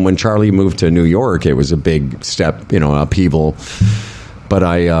had, you know, when Charlie moved to New York, it was a big step, you know, upheaval. But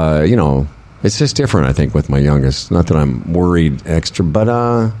you know, it's just different, I think, with my youngest. Not that I'm worried extra,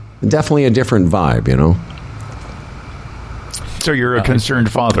 but definitely a different vibe, you know. So you're a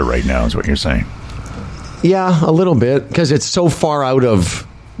concerned father right now, is what you're saying? Yeah, a little bit, because it's so far out of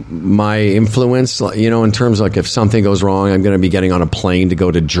my influence, you know, in terms of, like, if something goes wrong, I'm going to be getting on a plane to go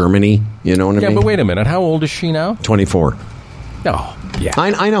to Germany, you know what I mean? Yeah, but wait a minute. How old is she now? 24. Oh, yeah.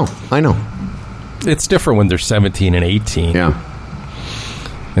 I know. It's different when they're 17 and 18. Yeah.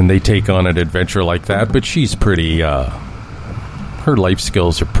 And they take on an adventure like that, but she's pretty... her life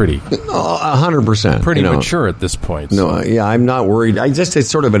skills are pretty 100%. Pretty mature at this point. So. No, yeah, I'm not worried. It's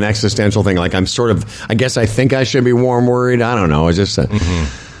sort of an existential thing. Like, I guess I think I should be worried. I don't know. It's just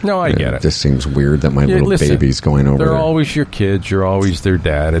no, I get it. It just seems weird that my little baby's going over there. They're always your kids. You're always their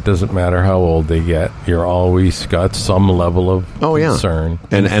dad. It doesn't matter how old they get. You're always got some level of concern.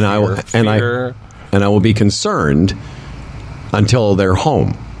 And I will be concerned until they're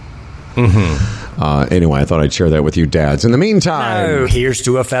home. Mm-hmm. Anyway, I thought I'd share that with you dads. In the meantime... Now, here's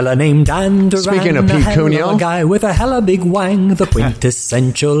to a fella named Dan Duran. Speaking of Pete Cunio... A guy with a hella big wang. The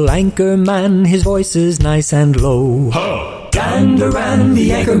quintessential anchor man. His voice is nice and low. Dan Duran, the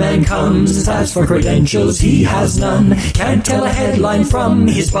anchorman comes. As for credentials, he has none. Can't tell a headline from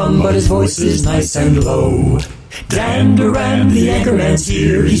his bum, but his voice is nice and low. Dan Duran, the anchorman's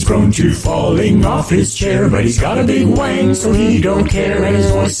here. He's prone to falling off his chair, but he's got a big wang, so he don't care, and his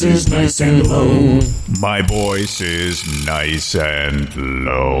voice is nice and low. My voice is nice and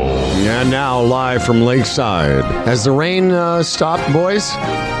low. And now, live from Lakeside. Has the rain stopped, boys?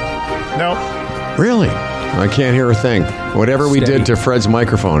 No. Really? I can't hear a thing. Whatever we did to Fred's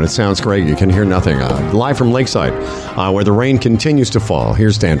microphone, it sounds great. You can hear nothing. Live from Lakeside, where the rain continues to fall.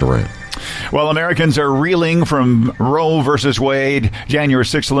 Here's Dan Duran. Well, Americans are reeling from Roe versus Wade, January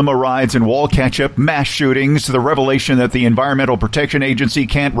 6th limo rides and wall catch-up, mass shootings, the revelation that the Environmental Protection Agency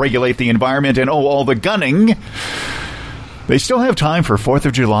can't regulate the environment, and all the gunning. They still have time for 4th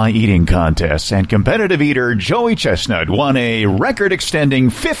of July eating contests, and competitive eater Joey Chestnut won a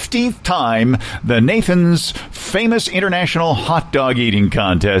record-extending 50th time the Nathan's famous international hot dog eating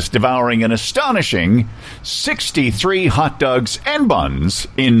contest, devouring an astonishing 63 hot dogs and buns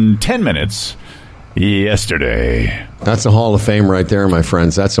in 10 minutes yesterday. That's a Hall of Fame right there, my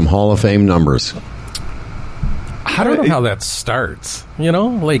friends. That's some Hall of Fame numbers. I don't know how that starts. You know,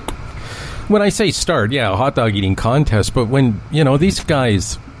 like, when I say start, yeah, a hot dog eating contest, but when, you know, these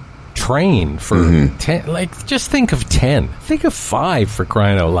guys train for 10, like, just think of 10. Think of 5, for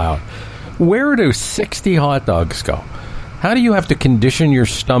crying out loud. Where do 60 hot dogs go? How do you have to condition your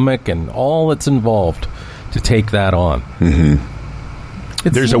stomach and all that's involved to take that on?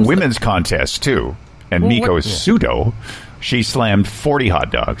 There's a women's contest, too. And Miko Sudo, she slammed 40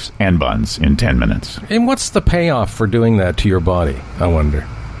 hot dogs and buns in 10 minutes. And what's the payoff for doing that to your body, I wonder?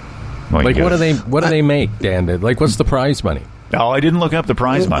 Like, what do they make, Dan? Like, what's the prize money? Oh, I didn't look up the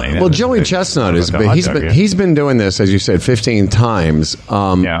prize money. Well, Joey Chestnut he's been doing this, as you said, 15 times.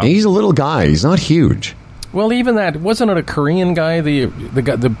 He's a little guy. He's not huge. Well, even that, wasn't it a Korean guy?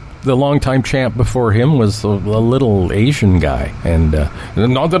 The longtime champ before him was a little Asian guy, and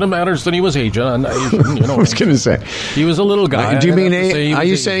not that it matters that he was Asian. You know, I was going to say he was a little guy. Do you mean? Are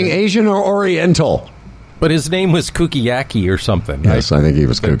you saying Asian or Oriental? But his name was Kukiyaki or something. Yes, I think he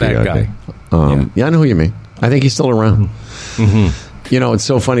was Kukiyaki. That guy. Yeah, I know who you mean. I think he's still around. You know, it's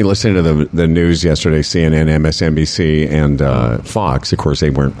so funny listening to the news yesterday, CNN, MSNBC, and Fox. Of course,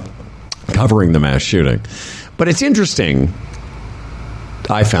 they weren't covering the mass shooting. But it's interesting.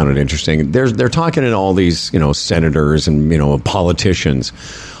 I found it interesting. They're talking to all these, you know, senators and, you know, politicians.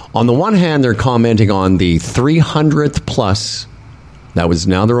 On the one hand, they're commenting on the 300th plus. That was,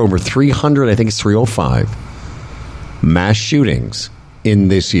 now they're over 300, I think it's 305, mass shootings in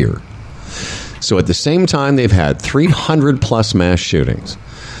this year. So at the same time, they've had 300 plus mass shootings.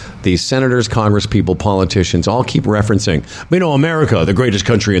 These senators, congresspeople, politicians all keep referencing, you know, America, the greatest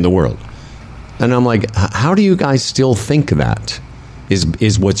country in the world. And I'm like, how do you guys still think that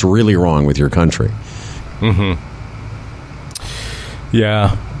is what's really wrong with your country?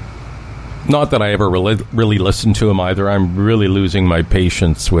 Yeah. Not that I ever really listened to him either. I'm really losing my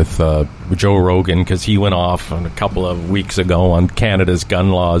patience with Joe Rogan, because he went off a couple of weeks ago on Canada's gun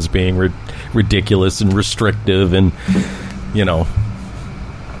laws being ridiculous and restrictive and, you know,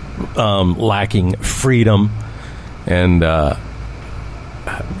 lacking freedom. And,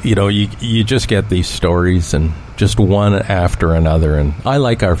 you know, you just get these stories and just one after another. And I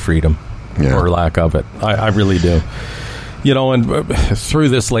like our freedom or lack of it. I really do. You know, and through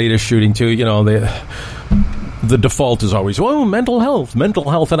this latest shooting, too, you know, the default is always, well, mental health.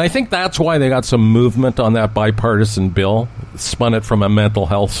 And I think that's why they got some movement on that bipartisan bill, spun it from a mental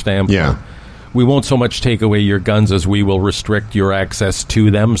health standpoint. Yeah. We won't so much take away your guns as we will restrict your access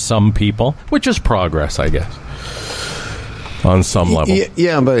to them, some people, which is progress, I guess, on some level.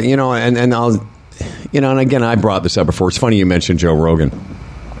 Yeah, but, you know, and I'll, you know, and again, I brought this up before. It's funny you mentioned Joe Rogan.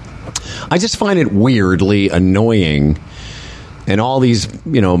 I just find it weirdly annoying. And all these,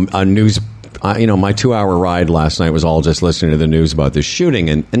 you know, news, you know, my 2-hour ride last night was all just listening to the news about this shooting.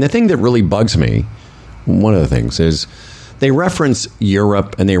 And the thing that really bugs me, one of the things, is they reference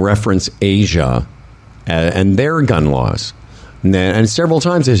Europe and they reference Asia and their gun laws. And several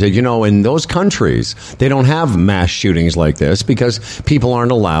times they said, you know, in those countries, they don't have mass shootings like this because people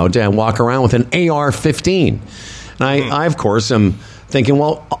aren't allowed to walk around with an AR-15. And I of course, am thinking,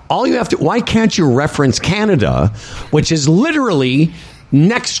 well, all you have to, why can't you reference Canada, which is literally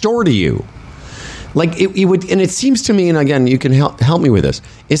next door to you? Like, it would, and it seems to me, and again, you can help me with this,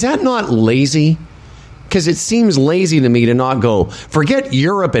 is that not lazy? Because it seems lazy to me to not go, forget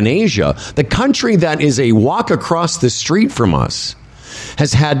Europe and Asia. The country that is a walk across the street from us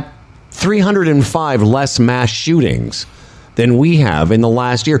has had 305 less mass shootings than we have in the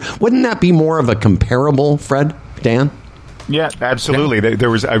last year. Wouldn't that be more of a comparable, Fred, Dan? Yeah, absolutely. Yeah. There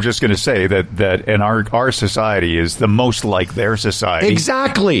was. I was just going to say that in our society is the most like their society.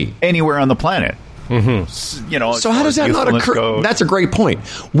 Exactly. Anywhere on the planet. You know. So how does that not occur? That's a great point.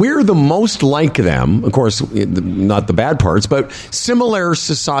 We're the most like them. Of course, not the bad parts, but similar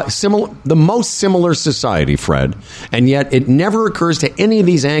society. The most similar society, Fred. And yet, it never occurs to any of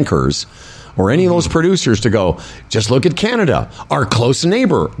these anchors or any of those producers to go, just look at Canada, our close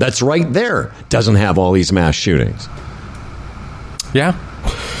neighbor that's right there, doesn't have all these mass shootings. Yeah.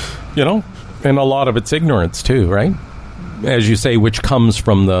 You know, and a lot of it's ignorance too, right? As you say, which comes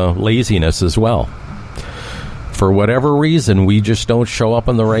from the laziness as well. For whatever reason, we just don't show up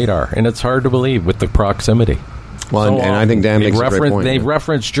on the radar. And it's hard to believe with the proximity. Well, and I think Dan makes a great point. They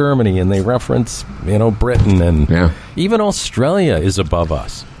reference Germany and they reference, Britain, and even Australia is above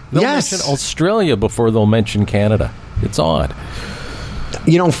us. They'll mention Australia before they'll mention Canada. It's odd.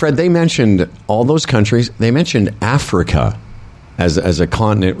 Fred, they mentioned all those countries. They mentioned Africa as a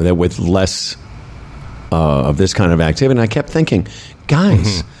continent with less of this kind of activity. And I kept thinking,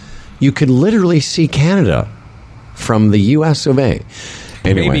 guys, you could literally see Canada from the U.S. of A.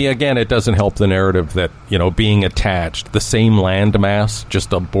 Anyway. Maybe, again, it doesn't help the narrative that, being attached, the same land mass,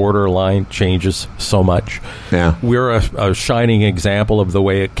 just a borderline changes so much. Yeah. We're a shining example of the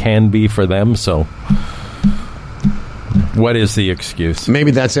way it can be for them, so what is the excuse?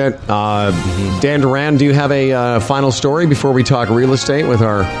 Maybe that's it. Dan Duran, do you have a final story before we talk real estate with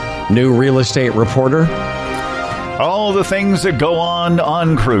our new real estate reporter? All the things that go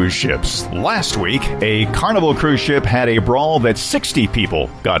on cruise ships. Last week, a Carnival cruise ship had a brawl that 60 people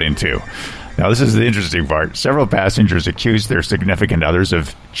got into. Now, this is the interesting part. Several passengers accused their significant others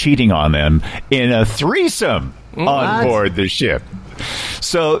of cheating on them in a threesome on board the ship.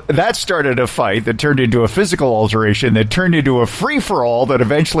 So that started a fight that turned into a physical alteration that turned into a free-for-all that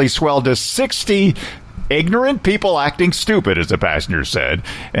eventually swelled to 60 ignorant people acting stupid, as the passenger said.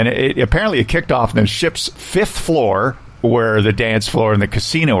 And apparently it kicked off in the ship's 5th floor, where the dance floor and the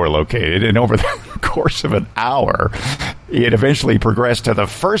casino are located. And over the course of an hour, it eventually progressed to the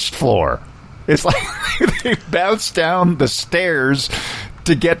 1st floor. It's like they bounced down the stairs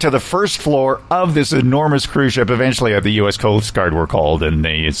to get to the 1st floor of this enormous cruise ship. Eventually, the U.S. Coast Guard were called, and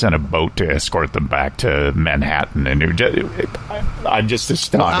they sent a boat to escort them back to Manhattan. And I'm just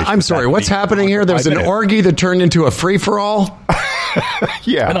astonished. I'm sorry, what's happening here? There's an orgy that turned into a free-for-all?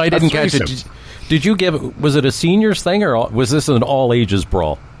 Yeah. And I didn't catch it. Did you was it a seniors thing, or was this an all-ages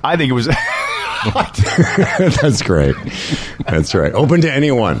brawl? I think it was. That's great. That's right. Open to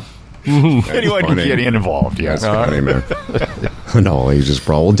anyone. Anyone can get involved. Yes, funny, man. No, he just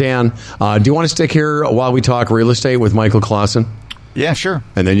brawl. Well, Dan, do you want to stick here while we talk real estate with Michael Clausen? Yeah, sure.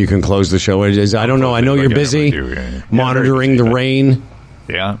 And then you can close the show. I don't know. I know you're busy monitoring the rain.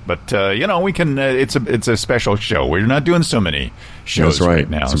 Yeah, but we can. It's a special show. We're not doing so many shows right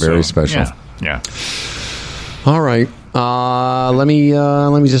now. It's very special. Yeah. All right. Let me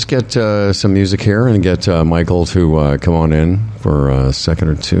just get some music here and get Michael to come on in for a second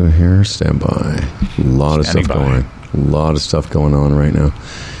or two here. Stand by. A lot of stuff going on right now.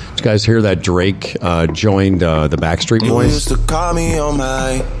 Did you guys hear that Drake joined the Backstreet Boys?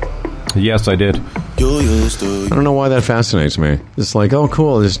 Yes, I did. I don't know why that fascinates me. It's like, oh,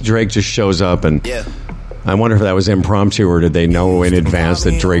 cool. This Drake just shows up, and I wonder if that was impromptu, or did they know in advance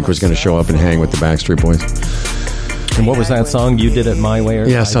that Drake was going to show up and hang with the Backstreet Boys? And what was that song? You Did It My Way?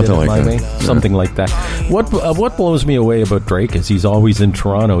 Or something like that. Way? Something like that. What blows me away about Drake is he's always in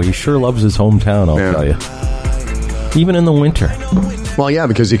Toronto. He sure loves his hometown, I'll tell you. Even in the winter. Well, yeah,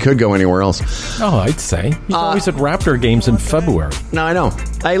 because he could go anywhere else. Oh, I'd say. He's always at Raptor games in February. No, I know.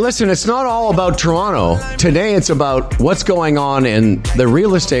 Hey, listen, it's not all about Toronto. Today it's about what's going on in the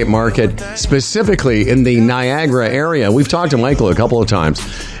real estate market, specifically in the Niagara area. We've talked to Michael a couple of times,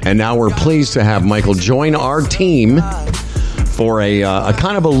 and now we're pleased to have Michael join our team for a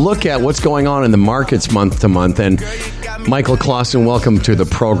kind of a look at what's going on in the markets month to month. And Michael Clausen, welcome to the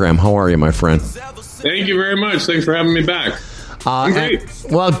program. How are you, my friend? Thank you very much. Thanks for having me back.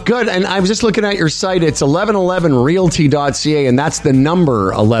 Well, good. And I was just looking at your site. It's 1111realty.ca, and that's the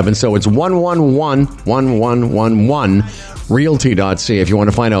number 11. So it's 111-1111realty.ca if you want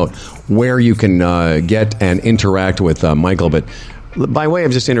to find out where you can get and interact with Michael. But by way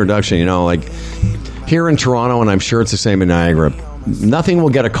of just introduction, like here in Toronto, and I'm sure it's the same in Niagara, nothing will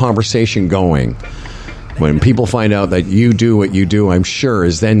get a conversation going when people find out that you do what you do, I'm sure,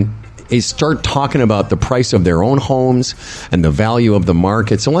 is start talking about the price of their own homes and the value of the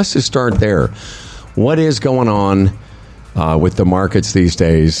market. So let's just start there. What is going on with the markets these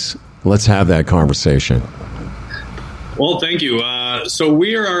days? Let's have that conversation. Well, thank you. So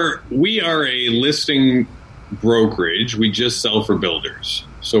we are a listing brokerage. We just sell for builders.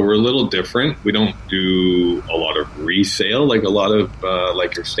 So we're a little different. We don't do a lot of resale like a lot of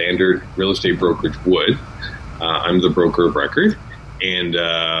like your standard real estate brokerage would. I'm the broker of record. And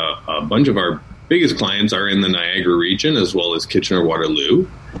a bunch of our biggest clients are in the Niagara region as well as Kitchener-Waterloo.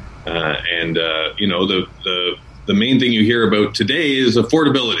 The main thing you hear about today is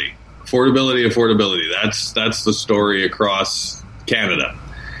affordability. Affordability. That's the story across Canada.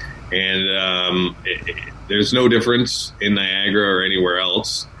 And there's no difference in Niagara or anywhere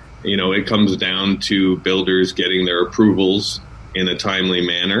else. It comes down to builders getting their approvals in a timely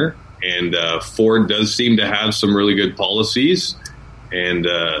manner. And Ford does seem to have some really good policies. and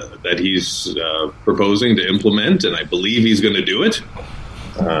that he's proposing to implement, and I believe he's going to do it.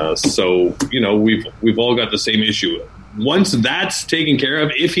 So, we've all got the same issue. Once that's taken care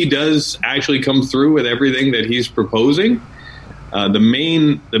of, if he does actually come through with everything that he's proposing, the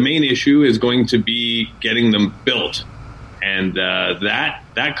main issue is going to be getting them built, and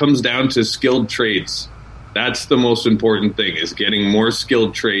that comes down to skilled trades. That's the most important thing, is getting more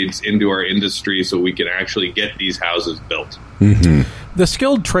skilled trades into our industry so we can actually get these houses built. Mm-hmm. The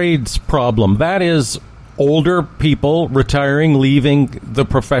skilled trades problem, that is older people retiring, leaving the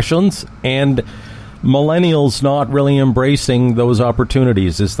professions, and millennials not really embracing those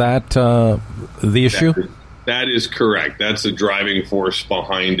opportunities. Is that the issue? That is correct. That's the driving force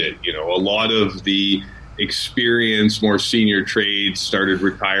behind it. A lot of the experienced, more senior trades started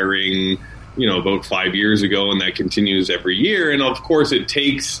retiring, about 5 years ago, and that continues every year. And of course, it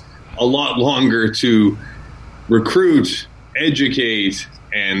takes a lot longer to recruit, educate,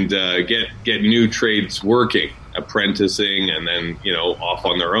 and get new trades working, apprenticing, and then off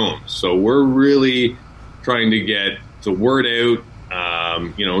on their own. So we're really trying to get the word out,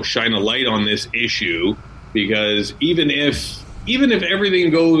 shine a light on this issue, because even if everything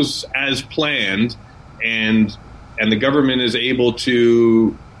goes as planned, and the government is able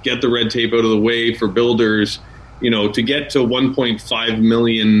to get the red tape out of the way for builders, to get to 1.5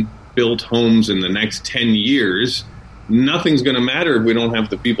 million built homes in the next 10 years, nothing's going to matter if we don't have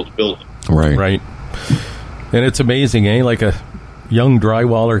the people to build them. Right. And it's amazing, Like a young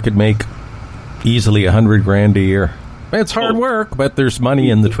drywaller could make easily $100,000 a year. It's hard work, but there's money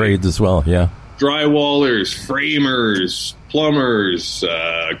in the trades as well. Yeah. Drywallers, framers, plumbers,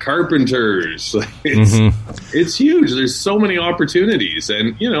 carpenters. It's huge. There's so many opportunities.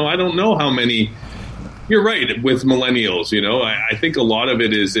 And, I don't know how many. You're right with millennials. I think a lot of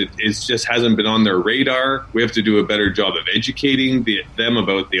it is it just hasn't been on their radar. We have to do a better job of educating them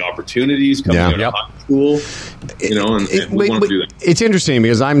about the opportunities coming out of high school. And we want to do that. It's interesting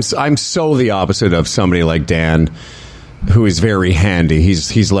because I'm so the opposite of somebody like Dan, who is very handy.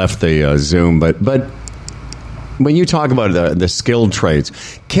 He's left the Zoom, but when you talk about the skilled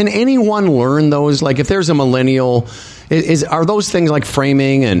trades, can anyone learn those? Like, if there's a millennial, are those things like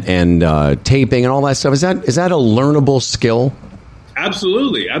framing and taping and all that stuff? Is that a learnable skill?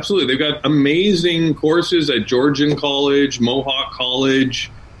 Absolutely. They've got amazing courses at Georgian College, Mohawk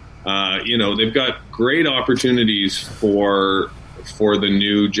College. They've got great opportunities for the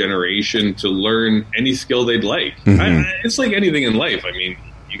new generation to learn any skill they'd like. Mm-hmm. It's like anything in life. I mean,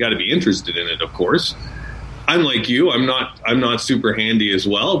 you got to be interested in it, of course. I'm like you. I'm not super handy as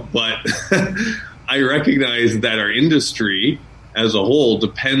well, but I recognize that our industry as a whole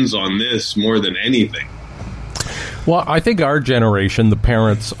depends on this more than anything. Well, I think our generation, the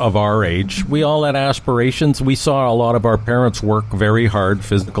parents of our age, we all had aspirations. We saw a lot of our parents work very hard,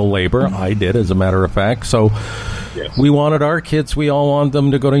 physical labor. I did, as a matter of fact. So yes. We wanted our kids, we all wanted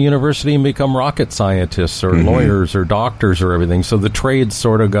them to go to university and become rocket scientists or lawyers or doctors or everything. So the trades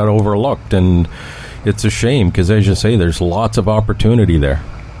sort of got overlooked, and it's a shame because, as you say, there's lots of opportunity there.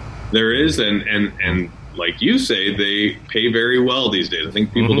 There is, and like you say, they pay very well these days. I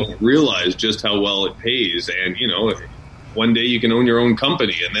think people don't realize just how well it pays. And, one day you can own your own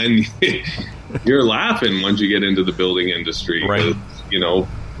company, and then you're laughing once you get into the building industry. Right.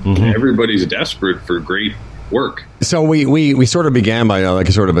 Everybody's desperate for great work. So we sort of began by like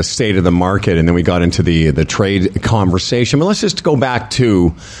a sort of a state of the market, and then we got into the trade conversation. But let's just go back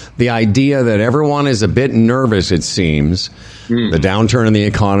to the idea that everyone is a bit nervous, it seems. The downturn in the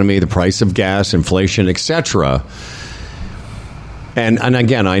economy, the price of gas, inflation, etc. And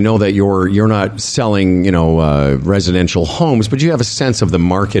again, I know that you're not selling, residential homes, but you have a sense of the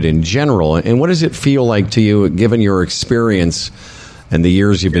market in general. And what does it feel like to you, given your experience and the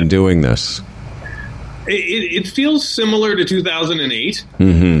years you've been doing this? It feels similar to 2008.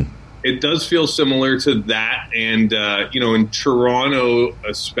 It does feel similar to that. And, in Toronto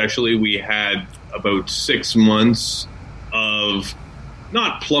especially, we had about 6 months of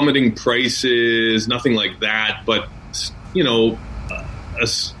not plummeting prices, nothing like that, but, a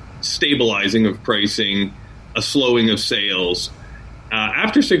stabilizing of pricing, a slowing of sales.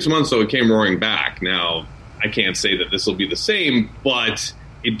 After 6 months, though, it came roaring back. Now, I can't say that this will be the same, but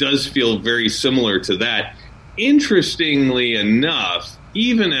it does feel very similar to that. Interestingly enough,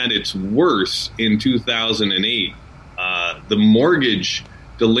 even at its worst in 2008, the mortgage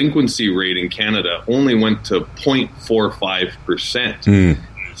delinquency rate in Canada only went to 0.45%.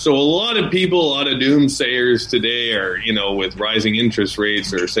 So a lot of people, a lot of doomsayers today are, with rising interest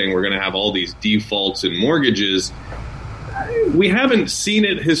rates, are saying we're going to have all these defaults in mortgages. We haven't seen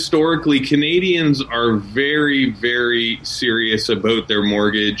it historically. Canadians are very, very serious about their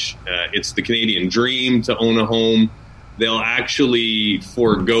mortgage. It's the Canadian dream to own a home. They'll actually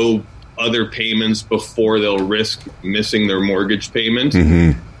forego other payments before they'll risk missing their mortgage payment.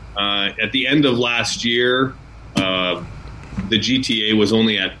 At the end of last year, the GTA was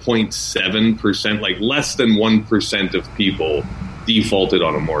only at 0.7%, like less than 1% of people defaulted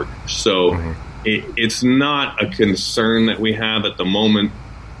on a mortgage. So it's not a concern that we have at the moment,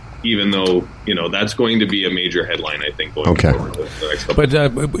 even though, that's going to be a major headline, I think, going forward. The next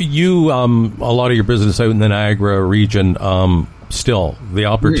couple But you, a lot of your business out in the Niagara region, still the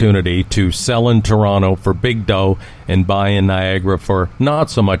opportunity to sell in Toronto for big dough and buy in Niagara for not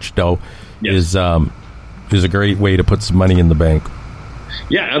so much dough is a great way to put some money in the bank.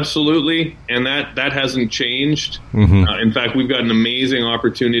 Yeah, absolutely. And that hasn't changed. In fact, we've got an amazing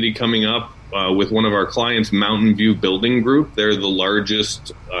opportunity coming up with one of our clients, Mountain View Building Group. They're the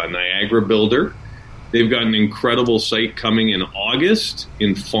largest Niagara builder. They've got an incredible site coming in August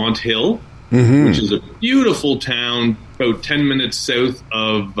in Fonthill, which is a beautiful town about 10 minutes south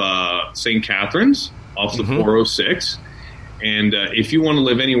of St. Catharines off the 406. And if you want to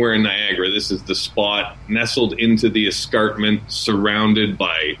live anywhere in Niagara, this is the spot, nestled into the escarpment, surrounded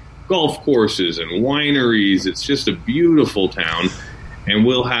by golf courses and wineries. It's just a beautiful town. And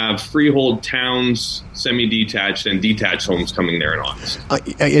we'll have freehold towns, semi-detached, and detached homes coming there in August.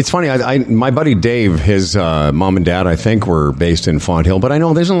 It's funny. My buddy Dave, his mom and dad, I think, were based in Fonthill. But I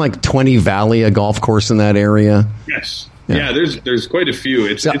know there's like 20 Valley, a golf course in that area. Yes. Yeah, there's quite a few.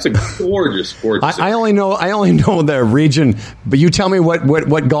 It's a gorgeous sport. I only know the region, but you tell me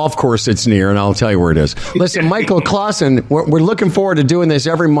what golf course it's near, and I'll tell you where it is. Listen, Michael Clausen, we're looking forward to doing this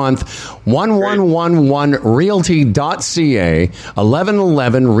every month. 1111realty.ca,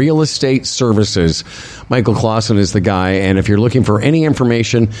 1111 Real Estate Services. Michael Clausen is the guy, and if you're looking for any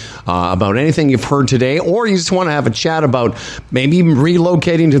information about anything you've heard today, or you just want to have a chat about maybe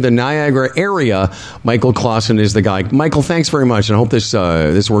relocating to the Niagara area, Michael Clausen is the guy. Michael, thanks very much, and I hope this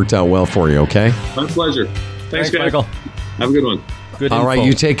worked out well for you, okay? My pleasure. Thanks guys. Michael. Have a good one. Good All info. right,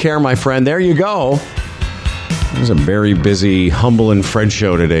 you take care, my friend. There you go. It was a very busy Humble and Fred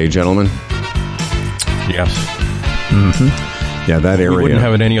show today, gentlemen. Yes. Yeah, that area. We wouldn't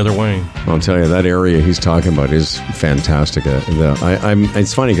have it any other way. I'll tell you, that area he's talking about is fantastic.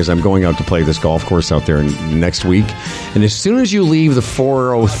 It's funny because I'm going out to play this golf course out there next week, and as soon as you leave the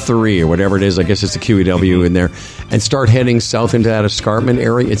 403 or whatever it is, I guess it's the QEW in there, and start heading south into that escarpment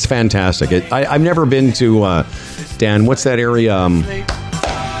area, it's fantastic. I've never been to, Dan, what's that area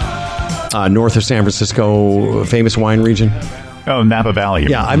north of San Francisco, famous wine region? Oh, Napa Valley.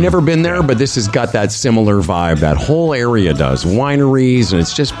 Yeah, I've never been there, but this has got that similar vibe. That whole area does. Wineries, and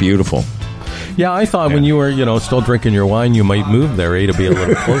it's just beautiful. Yeah, I thought when you were, still drinking your wine, you might move there, to be a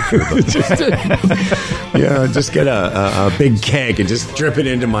little closer. But. Just get a big keg and just drip it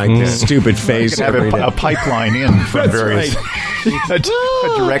into my stupid face. You could have a pipeline in from various... Right. a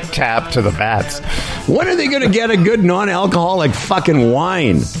direct tap to the vats. When are they going to get a good non-alcoholic fucking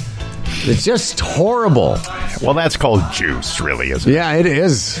wine? It's just horrible. Well, that's called juice, really, isn't it? Yeah, it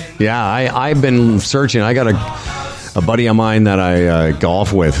is. Yeah, I've been searching. I got a buddy of mine that I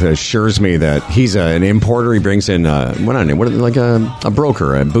golf with assures me that he's an importer. He brings in a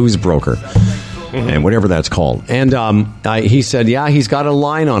broker, a booze broker, and whatever that's called. And he said, yeah, he's got a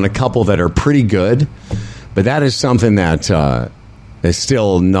line on a couple that are pretty good, but that is something that is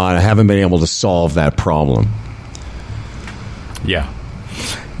still not. I haven't been able to solve that problem. Yeah.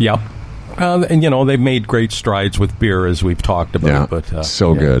 Yep. And, they've made great strides with beer, as we've talked about. But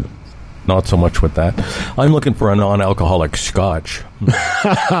good. Not so much with that. I'm looking for a non-alcoholic scotch.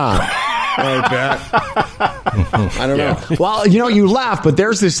 I don't know. Well, you laugh, but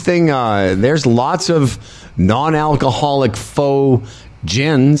there's this thing. There's lots of non-alcoholic faux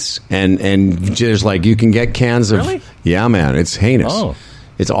gins, and just like you can get cans of. Really? Yeah, man, it's heinous. Oh.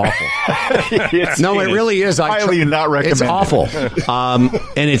 It's awful. It really is. Highly not recommended. It's awful, and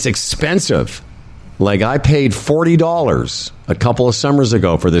it's expensive. Like, I paid $40 a couple of summers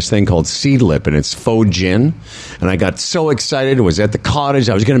ago for this thing called Seedlip, and it's faux gin. And I got so excited. It was at the cottage.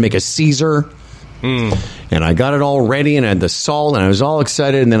 I was going to make a Caesar. And I got it all ready, and I had the salt, and I was all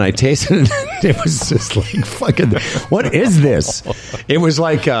excited, and then I tasted it, and it was just like, fucking, what is this? It was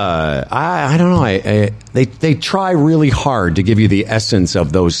like, I don't know. They try really hard to give you the essence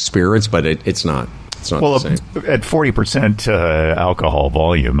of those spirits, but it's not. It's not the same. At 40% alcohol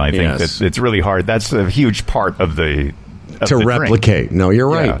volume, I think that it's really hard. That's a huge part of the to the replicate. drink. No, you're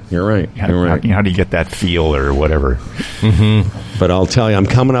right. Yeah. You're right. You're right. How do you get that feel or whatever? But I'll tell you, I'm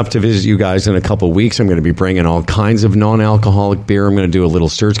coming up to visit you guys in a couple of weeks. I'm going to be bringing all kinds of non-alcoholic beer. I'm going to do a little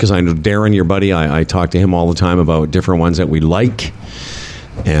search because I know Darren, your buddy, I talk to him all the time about different ones that we like.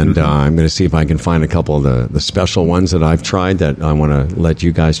 And I'm going to see if I can find a couple of the special ones that I've tried that I want to let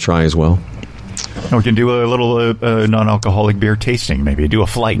you guys try as well. We can do a little non-alcoholic beer tasting. Maybe do a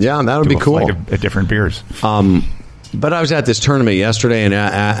flight. Yeah, that would be cool. Flight of different beers. But I was at this tournament yesterday, and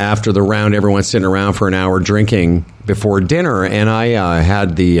after the round, everyone's sitting around for an hour drinking before dinner, and I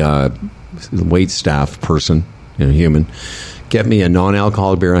had the wait staff person, human, get me a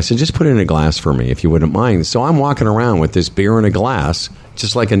non-alcoholic beer. And I said, just put it in a glass for me, if you wouldn't mind. So I'm walking around with this beer in a glass,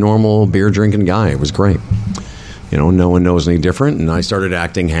 just like a normal beer-drinking guy. It was great. No one knows any different, and I started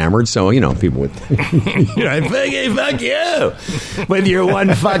acting hammered, so, people would think, fuck you, with your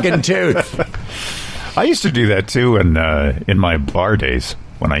one fucking tooth. I used to do that, too, in my bar days,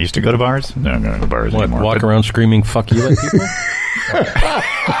 when I used to go to bars. No, I'm not going to bars anymore. Walk around screaming, fuck you at people?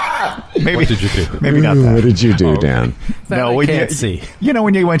 Maybe, what did you do? Maybe not that. What did you do, Dan? No, we can't see.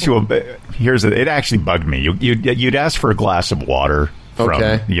 When you went to it actually bugged me. You'd ask for a glass of water from,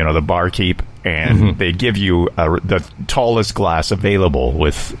 the barkeep, and they give you the tallest glass available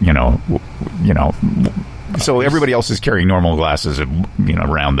with, so everybody else is carrying normal glasses,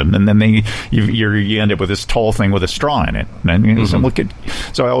 around them, and then you end up with this tall thing with a straw in it. And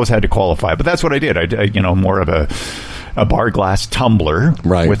so I always had to qualify, but that's what I did. I more of a bar glass tumbler,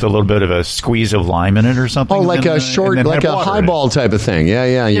 right, with a little bit of a squeeze of lime in it or something. Oh, like a short, like a highball type of thing.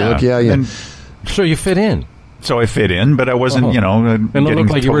 Yeah. So you fit in. So I fit in, but I wasn't, and it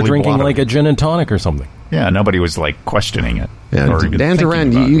looked like you were drinking like a gin and tonic or something. Yeah, nobody was questioning it. Yeah, Dan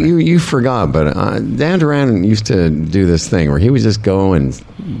Duran, you forgot, but Dan Duran used to do this thing where he would just go and,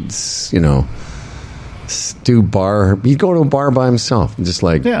 do bar. He'd go to a bar by himself, just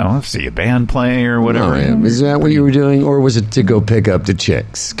like let's see a band play or whatever. Is that what you were doing, or was it to go pick up the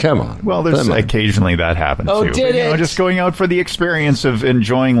chicks? Come on. Well, there's occasionally that happens. Oh, too. did it? Just going out for the experience of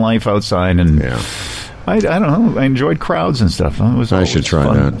enjoying life outside and. Yeah. I don't know. I enjoyed crowds and stuff. I should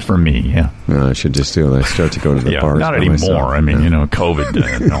try that for me. Yeah, I should just do that. Start to go to the bars. Not anymore. Myself. I mean,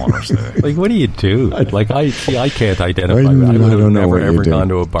 COVID. Like, what do you do? Like, I can't identify. I don't know. Ever gone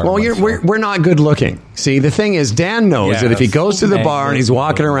to a bar? Well, we're not good looking. See, the thing is, Dan knows that if he goes to the bar and he's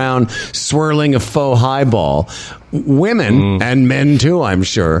walking around swirling a faux highball, women and men too, I'm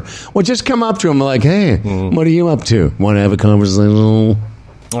sure, will just come up to him like, "Hey, what are you up to? Want to have a conversation?"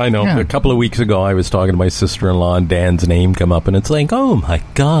 I know. Yeah. A couple of weeks ago, I was talking to my sister-in-law, and Dan's name come up, and it's like, oh, my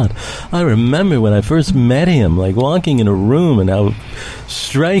God. I remember when I first met him, like, walking in a room, and how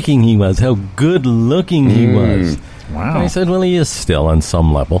striking he was, how good-looking he was. Wow. And I said, well, he is still on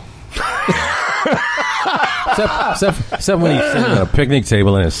some level. except when he's sitting on a picnic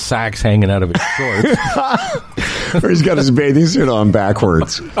table and his sack's hanging out of his shorts. Or he's got his bathing suit on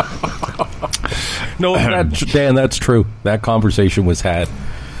backwards. No, Dan, that's true. That conversation was had.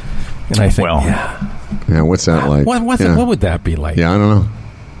 And I think, yeah, what's that like? What would that be like? Yeah, I don't know.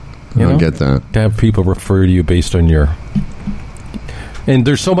 I don't get that. To have people refer to you based on your... And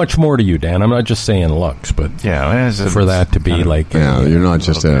there's so much more to you, Dan. I'm not just saying looks, but for that to be like... Yeah, you're not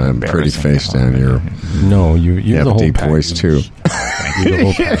just a pretty face, Dan. You have a the deep whole voice, too.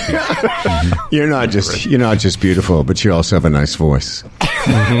 You're not just beautiful, but you also have a nice voice.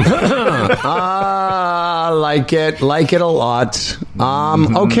 Like it a lot.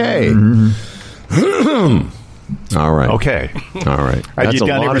 Okay. All right. Okay. All right. That's you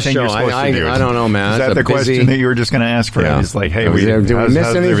done everything you're supposed to do. I don't know, man. Is that the question that you were just going to ask for? It's like, hey, did we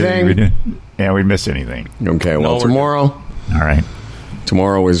miss anything? Yeah, we missed anything. Okay. Well, tomorrow. All right.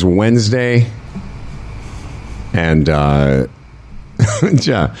 Tomorrow is Wednesday, and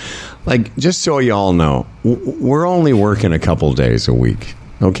just so you all know, we're only working a couple days a week.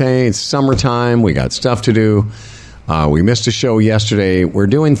 Okay, it's summertime. We got stuff to do. We missed a show yesterday. We're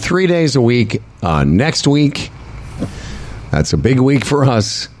doing 3 days a week next week. That's a big week for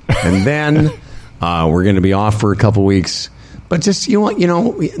us. And then we're going to be off for a couple weeks. But just,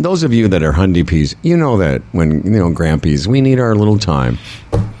 those of you that are Hundy Peas, you know that when, Grampies, we need our little time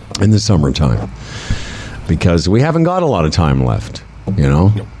in the summertime. Because we haven't got a lot of time left,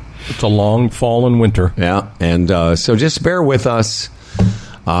 It's a long fall and winter. Yeah, and so just bear with us.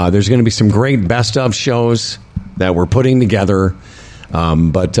 There's going to be some great best of shows that we're putting together.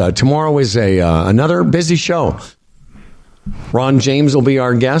 But tomorrow is another busy show. Ron James will be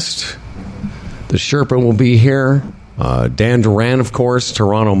our guest. The Sherpa will be here. Dan Duran, of course,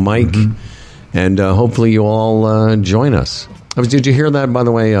 Toronto Mike. And hopefully you all join us. Did you hear that, by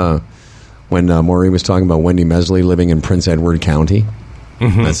the way? when Maureen was talking about Wendy Mesley living in Prince Edward County.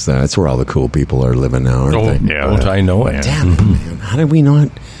 Mm-hmm. That's where all the cool people are living now, aren't they? Yeah, don't I know it? Damn, man. How did we not?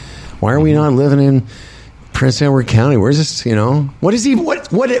 Why are we not living in Prince Edward County? Where's this? What is even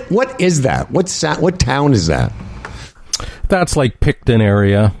what is that? What town is that? That's like Picton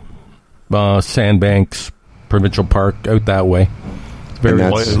area, Sandbanks, Provincial Park, out that way. Very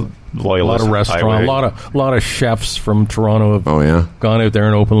Loyalist a lot of restaurant, a lot of chefs from Toronto have gone out there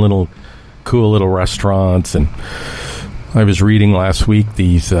and opened cool little restaurants. And I was reading last week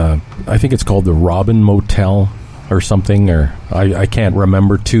these, I think it's called the Robin Motel or something, or I can't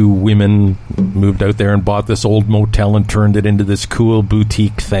remember. 2 women moved out there and bought this old motel and turned it into this cool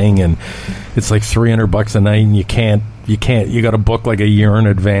boutique thing, and it's like $300 a night, and you got to book like a year in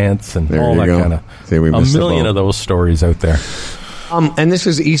advance, and all that kind of. A million of those stories out there. And this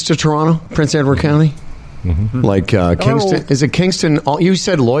is east of Toronto, Prince Edward County? Mm-hmm. Like Kingston? Is it Kingston? You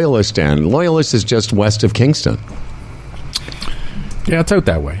said Loyalist, Dan. Loyalist is just west of Kingston. Yeah, it's out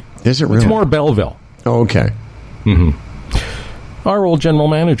that way. Is it really? It's more Belleville. Oh, okay. Mm-hmm. Our old general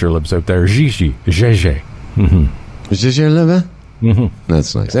manager lives out there, Gigi. Mm-hmm. Gigi live there? Mm-hmm.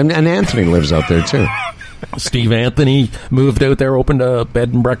 That's nice. And Anthony lives out there, too. Steve Anthony moved out there, opened a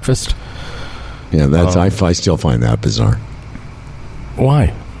bed and breakfast. Yeah, that's I still find that bizarre.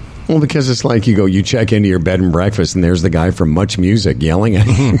 Why? Well, because it's like you check into your bed and breakfast, and there's the guy from Much Music yelling at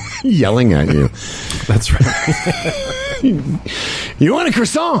you. Yelling at you. That's right. You want a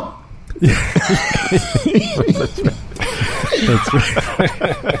croissant? That's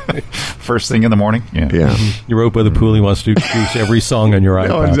right. First thing in the morning? Yeah. You're out by the pool. He wants to introduce every song on your iPad.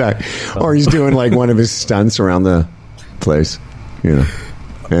 Oh, exactly. Or he's doing like one of his stunts around the place. Anyway.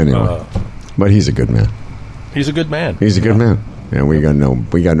 But he's a good man. He's a good man. He's a good man. And we got no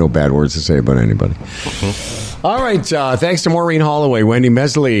bad words to say about anybody. Mm-hmm. All right. Thanks to Maureen Holloway, Wendy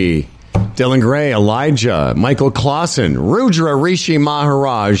Mesley, Dylan Gray, Elijah, Michael Clausen, Rudra Rishi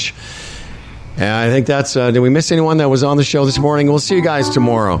Maharaj. And I think that's... did we miss anyone that was on the show this morning? We'll see you guys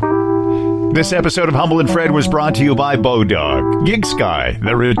tomorrow. This episode of Humble and Fred was brought to you by Bodog, Gig Sky,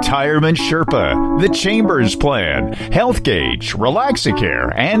 The Retirement Sherpa, The Chambers Plan, Health Gauge,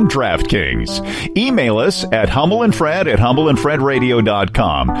 Relaxicare, and DraftKings. Email us at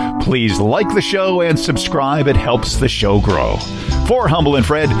humbleandfred@humbleandfredradio.com. Please like the show and subscribe. It helps the show grow. For Humble and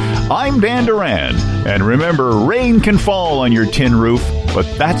Fred, I'm Dan Duran. And remember, rain can fall on your tin roof, but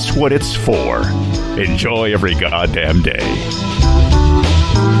that's what it's for. Enjoy every goddamn day.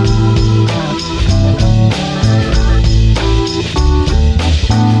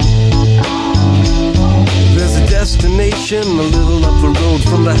 Destination a little up the road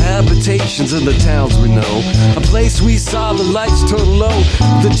from the habitations of the towns we know. A place we saw the lights turn low,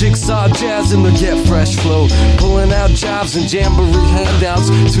 the jigsaw jazz and the get fresh flow. Pulling out jobs and jamboree handouts,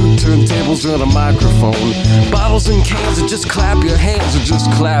 2 turntables and a microphone. Bottles and cans and just clap your hands or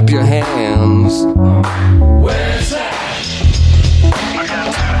just clap your hands.